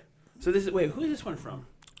 Okay. So this is who is this one from?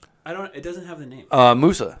 It doesn't have the name.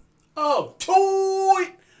 Musa. Oh,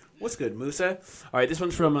 toy. What's good, Musa? All right, this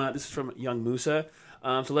is from young Musa.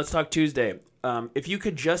 So let's talk Tuesday. If you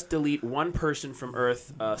could just delete one person from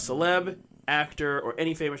Earth, celeb, actor, or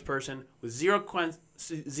any famous person with zero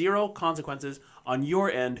consequences on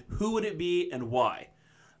your end, who would it be and why?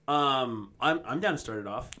 I'm down to start it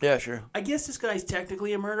off. Yeah, sure. I guess this guy's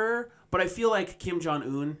technically a murderer, but I feel like Kim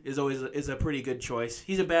Jong-un is a pretty good choice.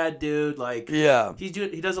 He's a bad dude. Like, Yeah. he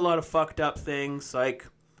does a lot of fucked up things. Like,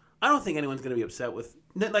 I don't think anyone's gonna be upset with.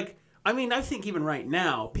 Like, I mean, I think even right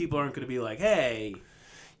now, people aren't gonna be like, "Hey,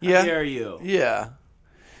 Yeah. how dare you?" Yeah.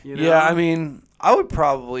 You know? Yeah, I mean, I would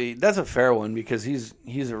probably... That's a fair one because he's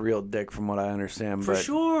a real dick from what I understand. for but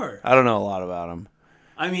sure. I don't know a lot about him.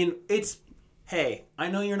 I mean, hey, I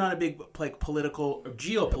know you're not a big like political or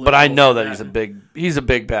geopolitical, But I know that fan. he's a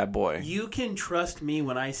big bad boy. You can trust me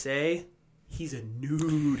when I say he's a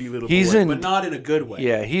nudie little He's boy, in- but not in a good way.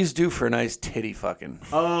 Yeah, he's due for a nice titty fucking.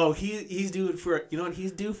 Oh, he's due for, you know what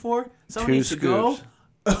he's due for? Someone Two needs to go. scoops.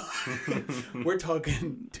 We're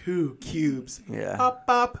talking 2 cubes. Yeah. Pop,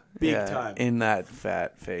 pop, big Yeah, time. in that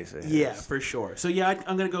fat face of his. Yeah, for sure. So yeah,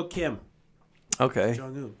 I'm gonna go Kim Okay.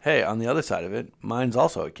 Jong-un. Hey, on the other side of it, mine's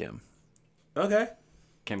also a Kim. Okay,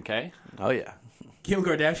 Kim K. Oh yeah. Kim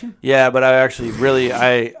Kardashian. Yeah, but I actually really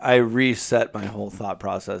I reset my whole thought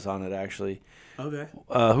process on it actually. Okay.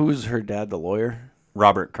 Who's her dad, the lawyer?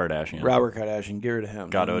 Robert Kardashian. Robert Kardashian. Give her to him.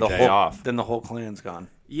 Got Then OJ the whole, off. Then the whole clan's gone.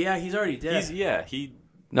 Yeah, he's already dead. He.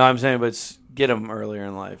 No, I'm saying, but get him earlier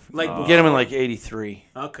in life. Like Get him in like 83.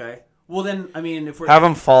 Okay. Well then, I mean, if we're Have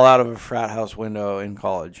him fall out of a frat house window in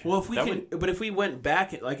college. well, if we That can, but if we went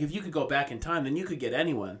back, like if you could go back in time, then you could get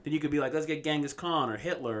anyone. Then you could be like, let's get Genghis Khan or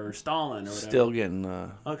Hitler or Stalin or whatever. Still getting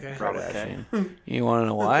Okay. Robert K. Kardashian. You want to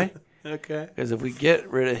know why? Okay. Because if we get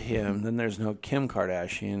rid of him, then there's no Kim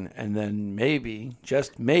Kardashian, and then maybe,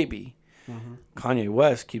 just maybe, Kanye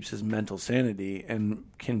West keeps his mental sanity and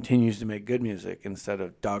continues to make good music instead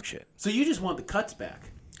of dog shit. So you just want the cuts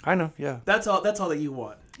back. I know, yeah. That's all that you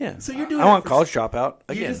want. Yeah. So you're doing I it want for- College Dropout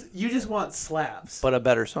again, You just want slaps. but a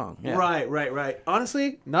better song. Yeah. Right.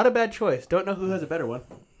 Honestly, not a bad choice. Don't know who has a better one.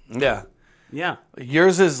 Yeah. Yeah.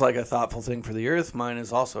 Yours is like a thoughtful thing for the earth. Mine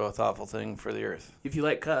is also a thoughtful thing for the earth. If you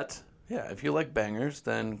like cuts. Yeah. If you like bangers,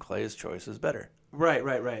 then Clay's choice is better. Right.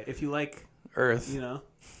 If you like, Earth. you know.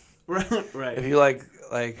 Right. If you like,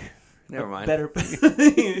 never mind. Better.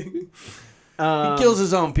 He kills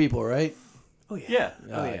his own people, right? Oh yeah.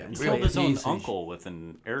 Yeah. Oh yeah. He Really? killed his own He's- uncle with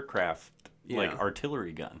an aircraft, like Yeah.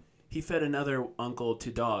 artillery gun. He fed another uncle to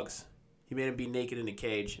dogs. He made him be naked in a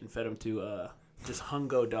cage and fed him to just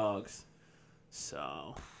hungo dogs.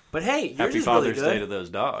 So, but hey, yours Happy is Father's really Day to good. those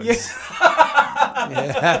dogs.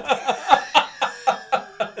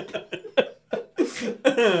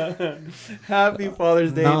 Happy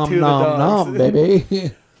Father's Day Nom nom nom,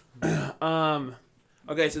 baby.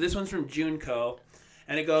 Okay, so this one's from Junko,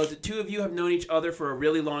 and it goes, the two of you have known each other for a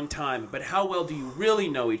really long time, but how well do you really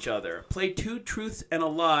know each other? Play 2 truths and a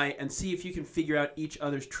lie and see if you can figure out each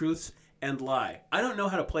other's truths and lie. I don't know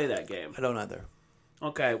how to play that game. I don't either.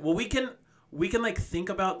 Okay, well we can like think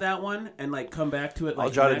about that one and like come back to it. Like,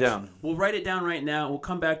 I'll jot it down. We'll write it down right now. We'll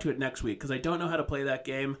come back to it next week because I don't know how to play that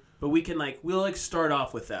game. But we can we'll start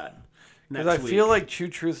off with that next Because I week. feel like True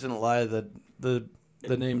Truth and Lie, the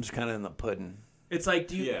name's kind of in the pudding. It's like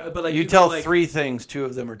but You tell 3 things, 2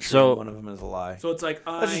 of them are true, So- one of them is a lie. So it's like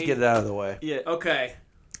Let's just get it out of the way. Yeah. Okay.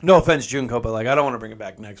 No offense, Junko, but I don't want to bring it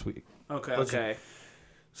back next week. Okay. Let's- Okay.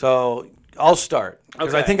 So I'll start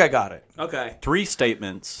because I Okay. think I got it. Okay. 3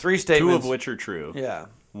 statements. 3 2 statements. of which are true. Yeah.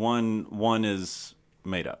 One is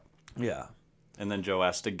made up. Yeah. And then Joe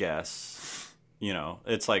has to guess. You know,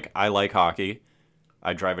 it's like I like hockey,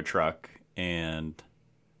 I drive a truck, and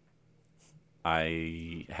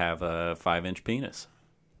I have a 5-inch penis.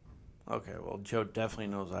 Okay, well, Joe definitely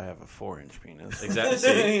knows I have a 4-inch penis.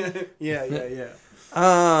 Exactly. Yeah.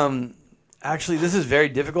 Actually, this is very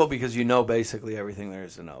difficult because you know basically everything there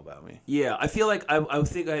is to know about me. Yeah. I feel like I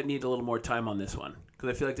think I need a little more time on this one because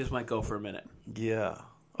I feel like this might go for a minute. Yeah.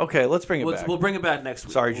 Okay, let's bring it back. We'll bring it back next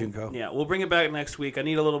week. Sorry, Junko. Yeah, we'll bring it back next week. I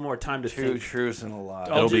need a little more time to 2 think. truths and a lie.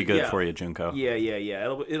 Oh, It'll be good yeah. for you, Junko. Yeah.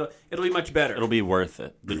 It'll be much better. It'll be worth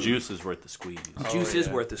it. The juice is worth the squeeze. Juice is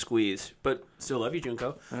worth the squeeze, but still love you,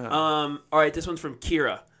 Junko. All right, this one's from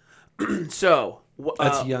Kira. So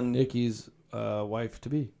That's young Nikki's wife to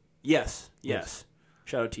be. yes.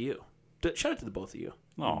 Shout out to you. Shout out to the both of you.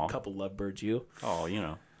 Aw. Couple lovebirds, you. Oh, you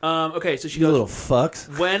know. Okay, so she You goes. little fucks.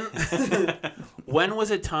 When was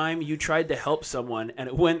a time you tried to help someone and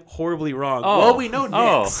it went horribly wrong? Oh. Well, we know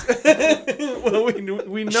Oh. Nick's. Well,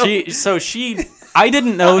 we know. I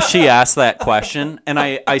didn't know she asked that question, and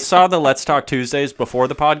I saw the Let's Talk Tuesdays before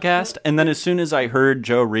the podcast, and then as soon as I heard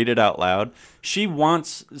Joe read it out loud,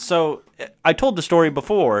 so I told the story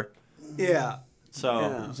before, Yeah.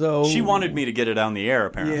 So she wanted me to get it on the air,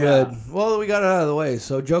 apparently. Yeah. Good. Well, we got it out of the way.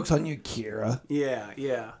 So joke's on you, Kira.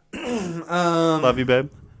 Yeah. Love you, babe.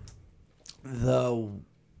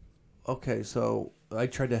 Okay, so I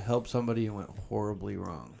tried to help somebody and went horribly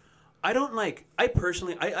wrong. I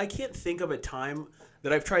personally, I can't think of a time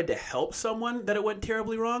that I've tried to help someone that it went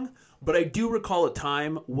terribly wrong, but I do recall a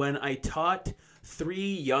time when I taught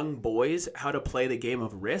 3 young boys how to play the game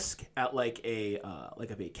of Risk at like a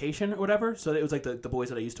vacation or whatever. So it was like the boys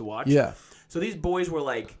that I used to watch. Yeah. So these boys were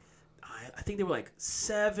like, I think they were like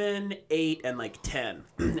 7, 8, and like 10.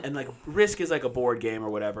 And like Risk is like a board game or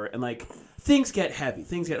whatever. And like things get heavy,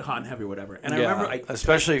 things get hot and heavy or whatever. And I remember,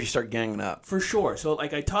 especially if you start ganging up. for sure. So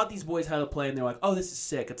like I taught these boys how to play, and they're like, "Oh, this is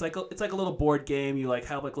sick." It's like a little board game. You like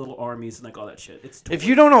have like little armies and like all that shit. It's If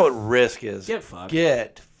you don't know what Risk is, Get fucked.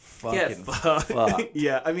 Get get fucking fucked. fucked.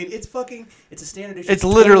 Yeah, I mean it's a standard issue. It's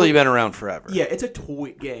literally been around forever. Yeah, it's a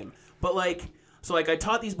toy game. But like, so like I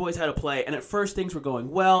taught these boys how to play, and at first things were going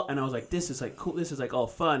well, and I was like, this is like cool, this is like all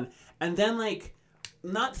fun. And then like,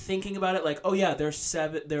 not thinking about it, like, oh yeah, they're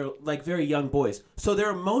like very young boys. So their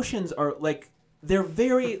emotions are like, they're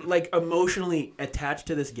very like emotionally attached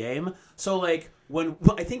to this game. So like when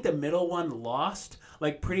I think the middle one lost,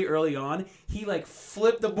 like pretty early on, he like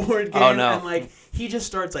flipped the board game and like he just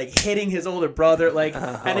starts like hitting his older brother, like,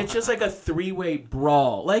 and it's just like a 3-way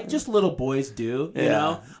brawl, like just little boys do, you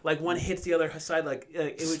know? Like one hits the other side, like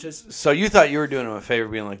it was just. So you thought you were doing him a favor,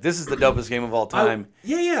 being like, "This is the dopest game of all time,"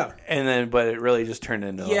 Yeah. and then, but it really just turned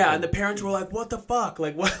into And the parents were like, "What the fuck?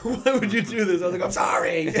 Like, why would you do this?" I was like, "I'm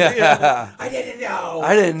sorry. I didn't know.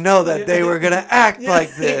 I didn't know that they were gonna act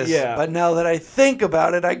like this. Yeah. But now that I think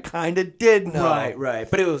about it, I kind of did know. Right.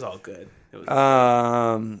 But it was all good. It was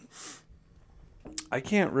I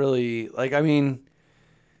can't really like. I mean,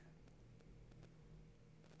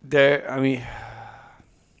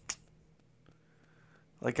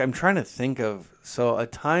 like I'm trying to think of a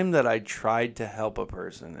time that I tried to help a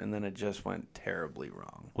person and then it just went terribly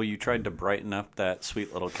wrong. Well, you tried to brighten up that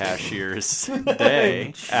sweet little cashier's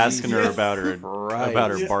day, asking her about her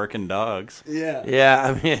barking dogs. Yeah,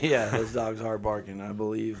 I mean, yeah, those dogs are barking. I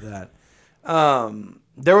believe that.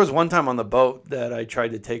 There was one time on the boat that I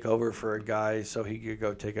tried to take over for a guy so he could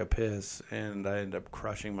go take a piss, and I ended up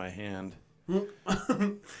crushing my hand.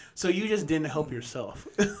 So you just didn't help yourself.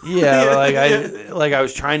 Yeah, I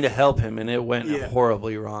was trying to help him, and it went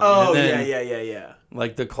horribly wrong. Oh, and then, yeah.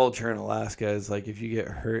 Like the culture in Alaska is like if you get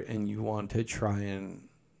hurt and you want to try and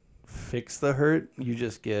fix the hurt, you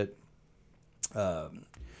just get broke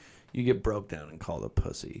down and called a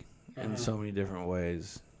pussy in so many different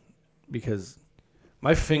ways. Because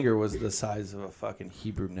my finger was the size of a fucking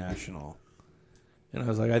Hebrew national, and I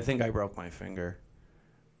was like, I think I broke my finger.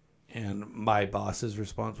 And my boss's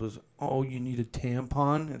response was, "Oh, you need a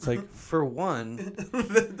tampon?" It's like, for one,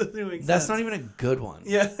 That doesn't make that's sense. not even a good one.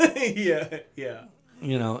 Yeah.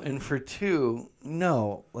 You know, and for 2,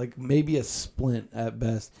 no, like maybe a splint at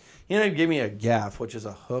best. He ended up giving me a gaff, which is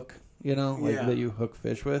a hook, you know, like that you hook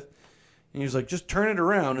fish with. And he was like, just turn it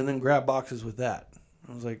around and then grab boxes with that.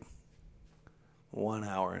 I was like, 1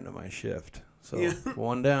 hour into my shift. So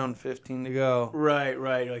 1 down, 15 to go. Right.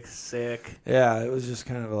 You're like, sick. Yeah, it was just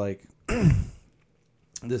kind of like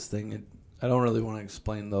this thing. I don't really want to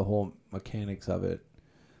explain the whole mechanics of it.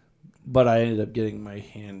 But I ended up getting my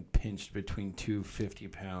hand pinched between 2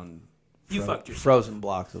 50-pound You fucked yourself. frozen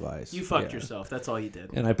blocks of ice. You fucked yourself. That's all you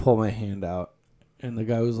did. And I pulled my hand out. And the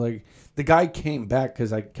guy was like, the guy came back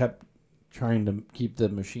because I kept trying to keep the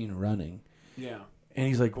machine running. Yeah. And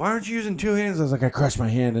he's like, why aren't you using 2 hands? I was like, I crushed my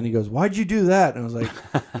hand. And he goes, why'd you do that? And I was like,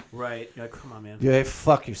 Right. You're like, come on, man. yeah,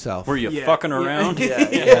 fuck yourself. Were you fucking around?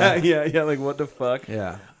 Yeah. Like, what the fuck?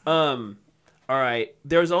 Yeah. All right.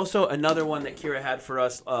 There's also another one that Kira had for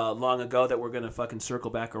us long ago that we're going to fucking circle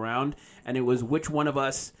back around. And it was which one of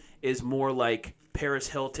us is more like Paris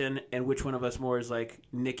Hilton and which one of us more is like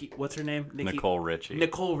Nikki. What's her name? Nicole Richie.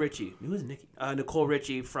 Nicole Richie. Who is Nikki? Nicole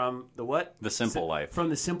Richie from the what? The Simple Life. From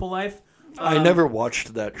The Simple Life. I never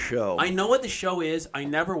watched that show. I know what the show is. I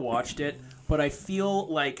never watched it. But I feel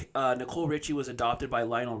like Nicole Richie was adopted by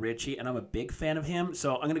Lionel Richie, and I'm a big fan of him.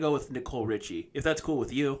 So I'm going to go with Nicole Richie, if that's cool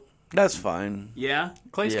with you. That's fine. Yeah?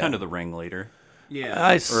 Clay's kind of the ringleader. Yeah.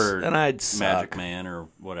 I'd Magic suck. Man or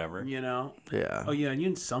whatever. You know? Yeah. Oh, yeah, and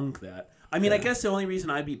you sunk that. I mean, I guess the only reason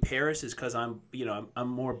I'd be Paris is because I'm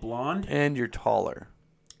more blonde. And you're taller.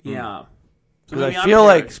 Yeah. So Because maybe I I'm feel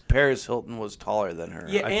Paris. like Paris Hilton was taller than her.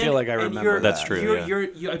 Yeah, I feel like I and remember you're- that. That's true.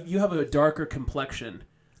 You have a darker complexion.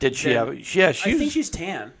 Did she Then- have? Yeah, I she was. think she's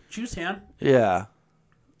tan. She was tan. Yeah.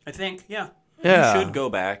 I think. Yeah. Yeah. You should go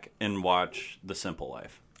back and watch The Simple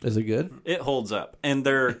Life. Is it good? It holds up. And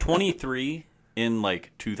they're 23 in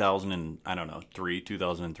like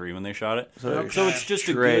 2003 when they shot it. So it's just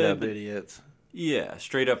a straight good, up idiots. yeah,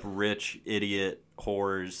 straight up rich idiot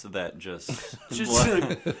whores that just. Just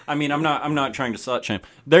I mean, I'm not trying to slut shame.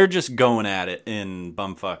 They're just going at it in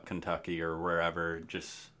bumfuck Kentucky or wherever.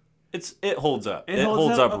 Just it holds up. It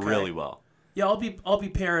holds up Okay. really well. Yeah, I'll be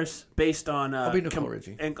Paris based on I'll be Nicole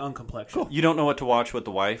Richie. and on complexion. You don't know what to watch with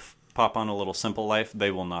the wife? Pop on a little Simple Life.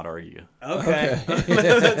 They will not argue. Okay,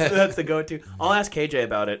 that's the go-to. I'll ask KJ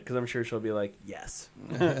about it because I'm sure she'll be like, yes.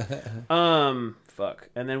 Fuck.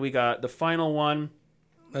 And then we got the final one.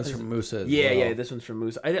 That's from Musa. Yeah. This one's from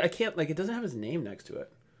Moose. I can't it doesn't have his name next to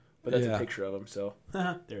it, but that's Yeah. a picture of him. So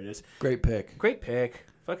there it is. Great pick. Great pick.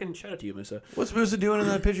 Fucking shout out to you, Musa. What's Musa doing in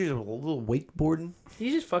that picture? He's a little wakeboarding.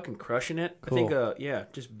 He's just fucking crushing it. Cool. I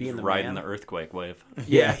think. Just being the Riding man. the earthquake wave.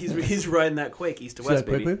 Yeah, he's riding that quake east to See west, that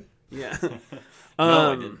quick baby. move? Yeah.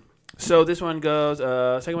 No, I didn't. So this one goes.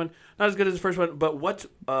 Second one, not as good as the first one. But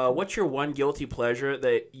what's your one guilty pleasure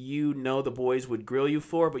that you know the boys would grill you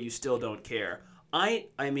for, but you still don't care? I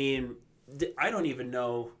mean, I don't even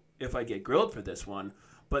know if I get grilled for this one.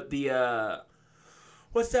 But the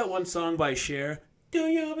what's that one song by Cher? Do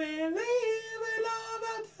you believe in love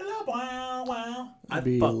after love? Wow, wow. It'd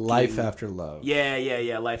be Life After Love.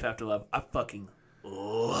 Yeah. Life After Love. I fucking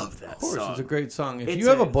love that Of course, song. it's a great song. If It's you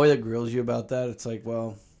have a- a boy that grills you about that, it's like,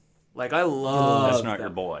 well, Like I love. That's not that. your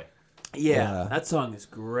boy. Yeah, that song is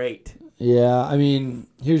great. yeah. I mean,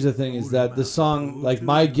 here's the thing: is that the song, like,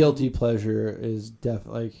 my guilty pleasure is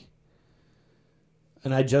definitely,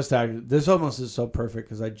 and I just actually, this almost is so perfect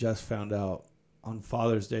because I just found out on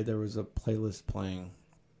Father's Day there was a playlist playing.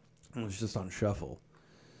 It was just on shuffle.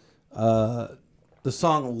 The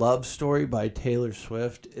song "Love Story" by Taylor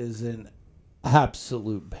Swift is an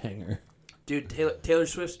absolute banger. Dude, Taylor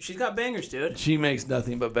Swift, she's got bangers, dude. She makes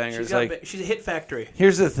nothing but bangers. She's a hit factory.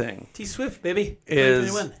 Here's the thing: T Swift, baby.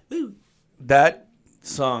 Is- 2021. Woo. that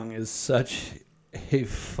song is such a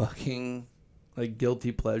fucking like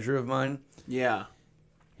guilty pleasure of mine. Yeah.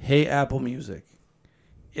 Hey, Apple Music,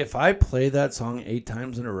 if I play that song 8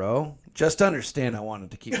 times in a row, just understand I want it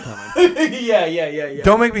to keep coming. yeah.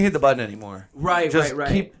 Don't make me hit the button anymore. Right.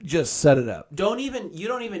 Just set it up. You don't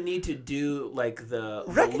even need to do like the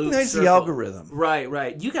loop Recognize the circle. algorithm.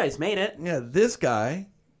 Right. You guys made it. Yeah, this guy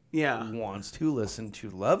Yeah. wants to listen to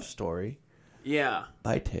Love Story Yeah.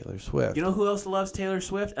 by Taylor Swift. You know who else loves Taylor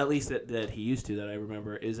Swift? At least that he used to, that I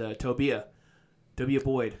remember, is Tobia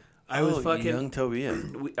Boyd. I was fucking young Toby.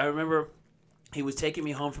 I remember he was taking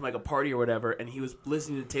me home from like a party or whatever, and he was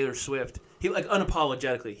listening to Taylor Swift. He like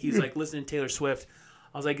unapologetically, he's like listening to Taylor Swift.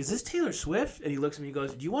 I was like, "Is this Taylor Swift?" And he looks at me, and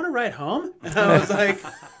goes, "Do you want to ride home?" And I was like,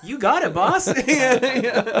 "You got it, boss."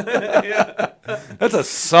 That's a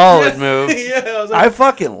solid move. I was like, I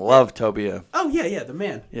fucking love Tobia. "Oh yeah, the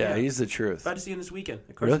man." Yeah, he's the truth. About to see him this weekend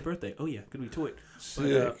at Carson's birthday. Oh yeah, gonna be to it.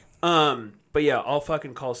 Sick. But yeah, I'll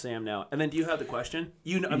fucking call Sam now. And then, do you have the question?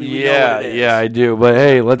 We know what it is. Yeah, I do. But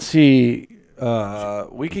hey, let's see.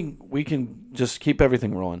 We can just keep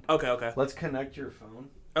everything rolling. Okay. Let's connect your phone.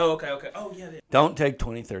 Oh, okay. Oh, yeah. Don't take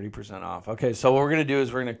 20-30% off. Okay, so what we're going to do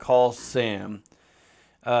is we're going to call Sam.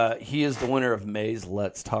 He is the winner of May's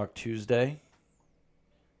Let's Talk Tuesday.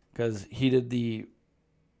 Because he did the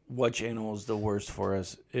which animal is the worst for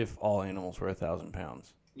us if all animals were 1,000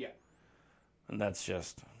 pounds. Yeah. And that's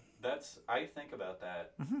just... I think about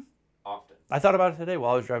that often. I thought about it today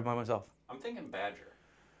while I was driving by myself. I'm thinking badger.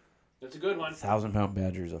 That's a good one. 1,000-pound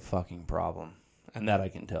badger is a fucking problem. And that I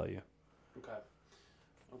can tell you. Okay.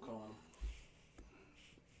 I'll call him.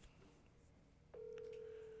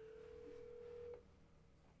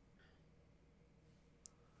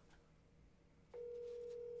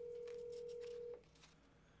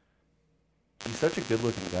 He's such a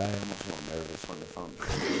good-looking guy. I almost feel nervous on the phone.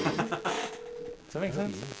 Does that make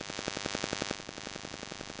sense?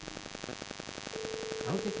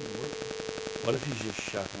 I don't think he works. What if he's just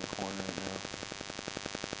shut in the corner right now?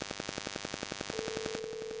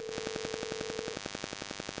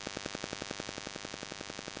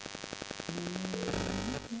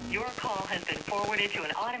 Your call has been forwarded to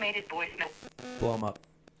an automated voicemail. Blow him up.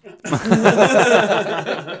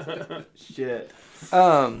 Shit.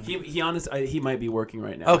 He might be working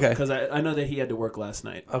right now. Okay. Because I know that he had to work last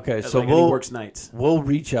night. Okay, So so and he works nights. we'll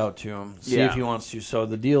reach out to him, see Yeah. if he wants to. So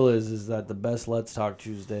the deal is that the best Let's Talk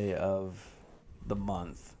Tuesday of the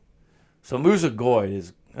month. So Musa Goyd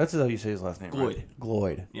is, that's how you say his last name, right?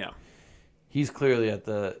 Gloyd. Yeah. He's clearly at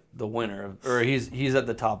the winner, or he's at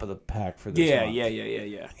the top of the pack for this month.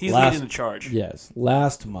 Yeah. He's Last- leading the charge. Yes.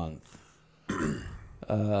 Last month,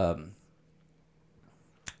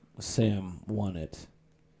 Sam won it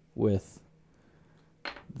with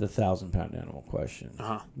the 1,000-pound animal question.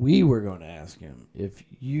 Uh-huh. We were going to ask him, if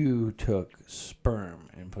you took sperm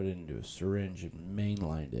and put it into a syringe and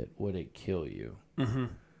mainlined it, would it kill you? Mm-hmm.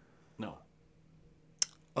 No.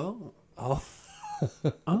 Oh. Oh.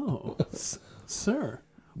 Oh. Sir.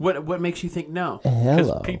 What makes you think no? Because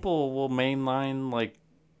Hello. people will mainline like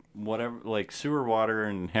whatever, like sewer water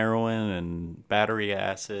and heroin and battery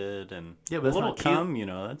acid and Yeah, but a that's little not cute. cum. You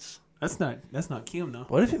know, That's not cute, no.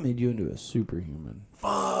 What if it made you into a superhuman?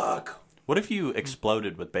 Fuck. What if you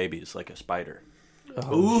exploded with babies like a spider?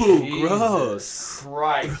 Ooh, Jesus gross.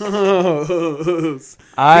 Christ. Gross.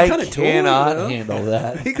 I kinda tool, cannot you know? handle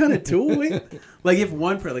that. He kind of tool it. Like if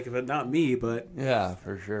it not me, but Yeah,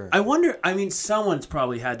 for sure. I wonder. I mean, someone's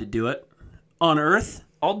probably had to do it on Earth.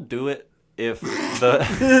 I'll do it if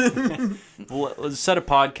the let's set a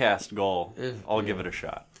podcast goal. I'll give it a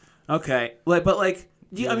shot. Okay, I mean,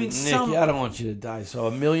 Nick, I don't want you to die. So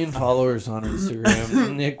 1 million followers on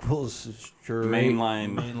Instagram. Nick will straight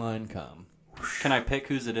mainline come. Can I pick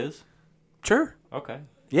whose it is? Sure. Okay.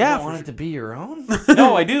 You Yeah. don't want it to be your own?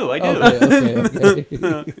 No, I do. Okay.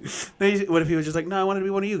 What if he was just like, no, I want it to be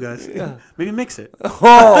one of you guys. Yeah. Maybe mix it. Oh,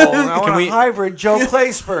 I want we- a hybrid Joe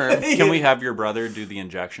Clay sperm. Can we have your brother do the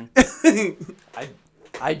injection?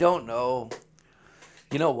 I don't know.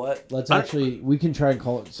 You know what? We can try and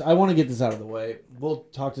call it. I want to get this out of the way. We'll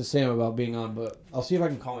talk to Sam about being on, but I'll see if I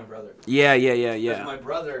can call my brother. Yeah. Because my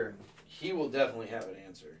brother, he will definitely have an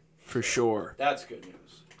answer. For sure. That's good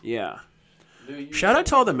news. Yeah. Shout out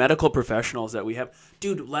to all the medical professionals that we have.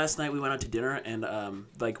 Dude, last night we went out to dinner and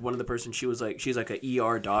one of the person, she's like a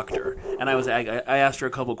ER doctor, and I asked her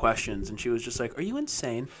a couple questions and she was just like, "Are you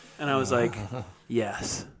insane?" And I was like,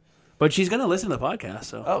 "Yes." But she's gonna listen to the podcast,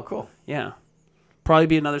 so Oh, cool. yeah. Probably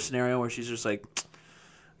be another scenario where she's just like,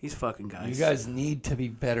 "These fucking guys. You guys need to be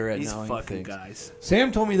better at These knowing fucking things. guys."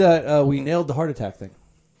 Sam told me that we nailed the heart attack thing.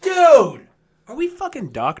 Dude, are we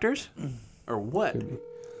fucking doctors or what?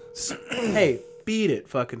 Hey, beat it,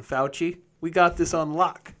 fucking Fauci. We got this on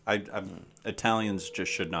lock. Italians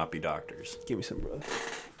just should not be doctors. Give me some, brother.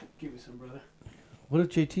 Give me some, brother. What if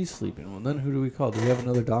JT's sleeping? Well, then who do we call? Do we have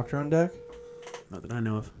another doctor on deck? Not that I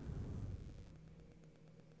know of.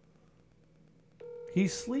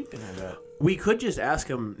 He's sleeping, I bet. We could just ask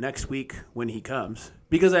him next week when he comes,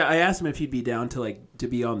 because I asked him if he'd be down to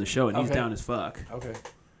be on the show, and he's Okay. down as fuck. Okay.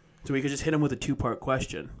 So we could just hit him with a 2-part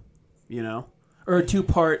question, or a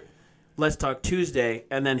 2-part Let's Talk Tuesday,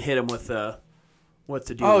 and then hit him with what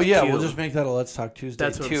to do. Oh, with yeah, Q. we'll just make that a Let's Talk Tuesday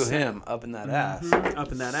That's what I'm to saying. him, up in that ass.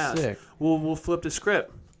 up in that ass. Sick. We'll flip the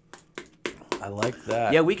script. I like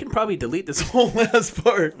that. Yeah, we can probably delete this whole last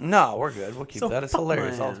part. No, we're good. We'll keep So that. It's fuck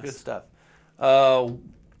hilarious. my All ass. good stuff.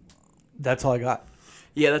 That's all I got.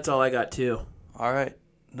 Yeah, that's all I got too. All right.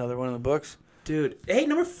 Another one in the books. Dude. Hey,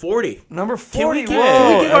 number 40. Number Can 40. we give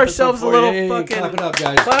Episode ourselves a 40. little Hey, fucking... clap it up,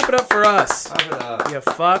 guys. Clap it up for us. Clap it up. You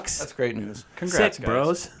fucks. That's great news. Congrats, Sick, guys.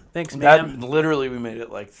 bros. Thanks, That man. literally, we made it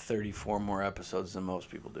like 34 more episodes than most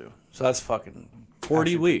people do. So that's fucking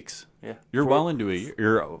 40 weeks. Yeah, You're well into it.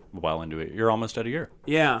 You're well into it. You're almost at a year.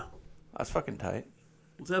 Yeah. that's fucking tight.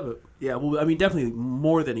 What's up? Yeah, well, I mean, definitely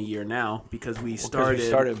more than a year now because we started... We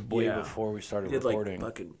started way yeah. before we started We did recording.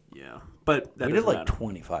 like fucking... Yeah. But that We did doesn't like matter.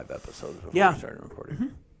 25 episodes before Yeah. we started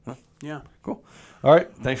recording. Yeah. Cool. All right.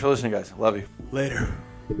 Thanks for listening, guys. Love you. Later.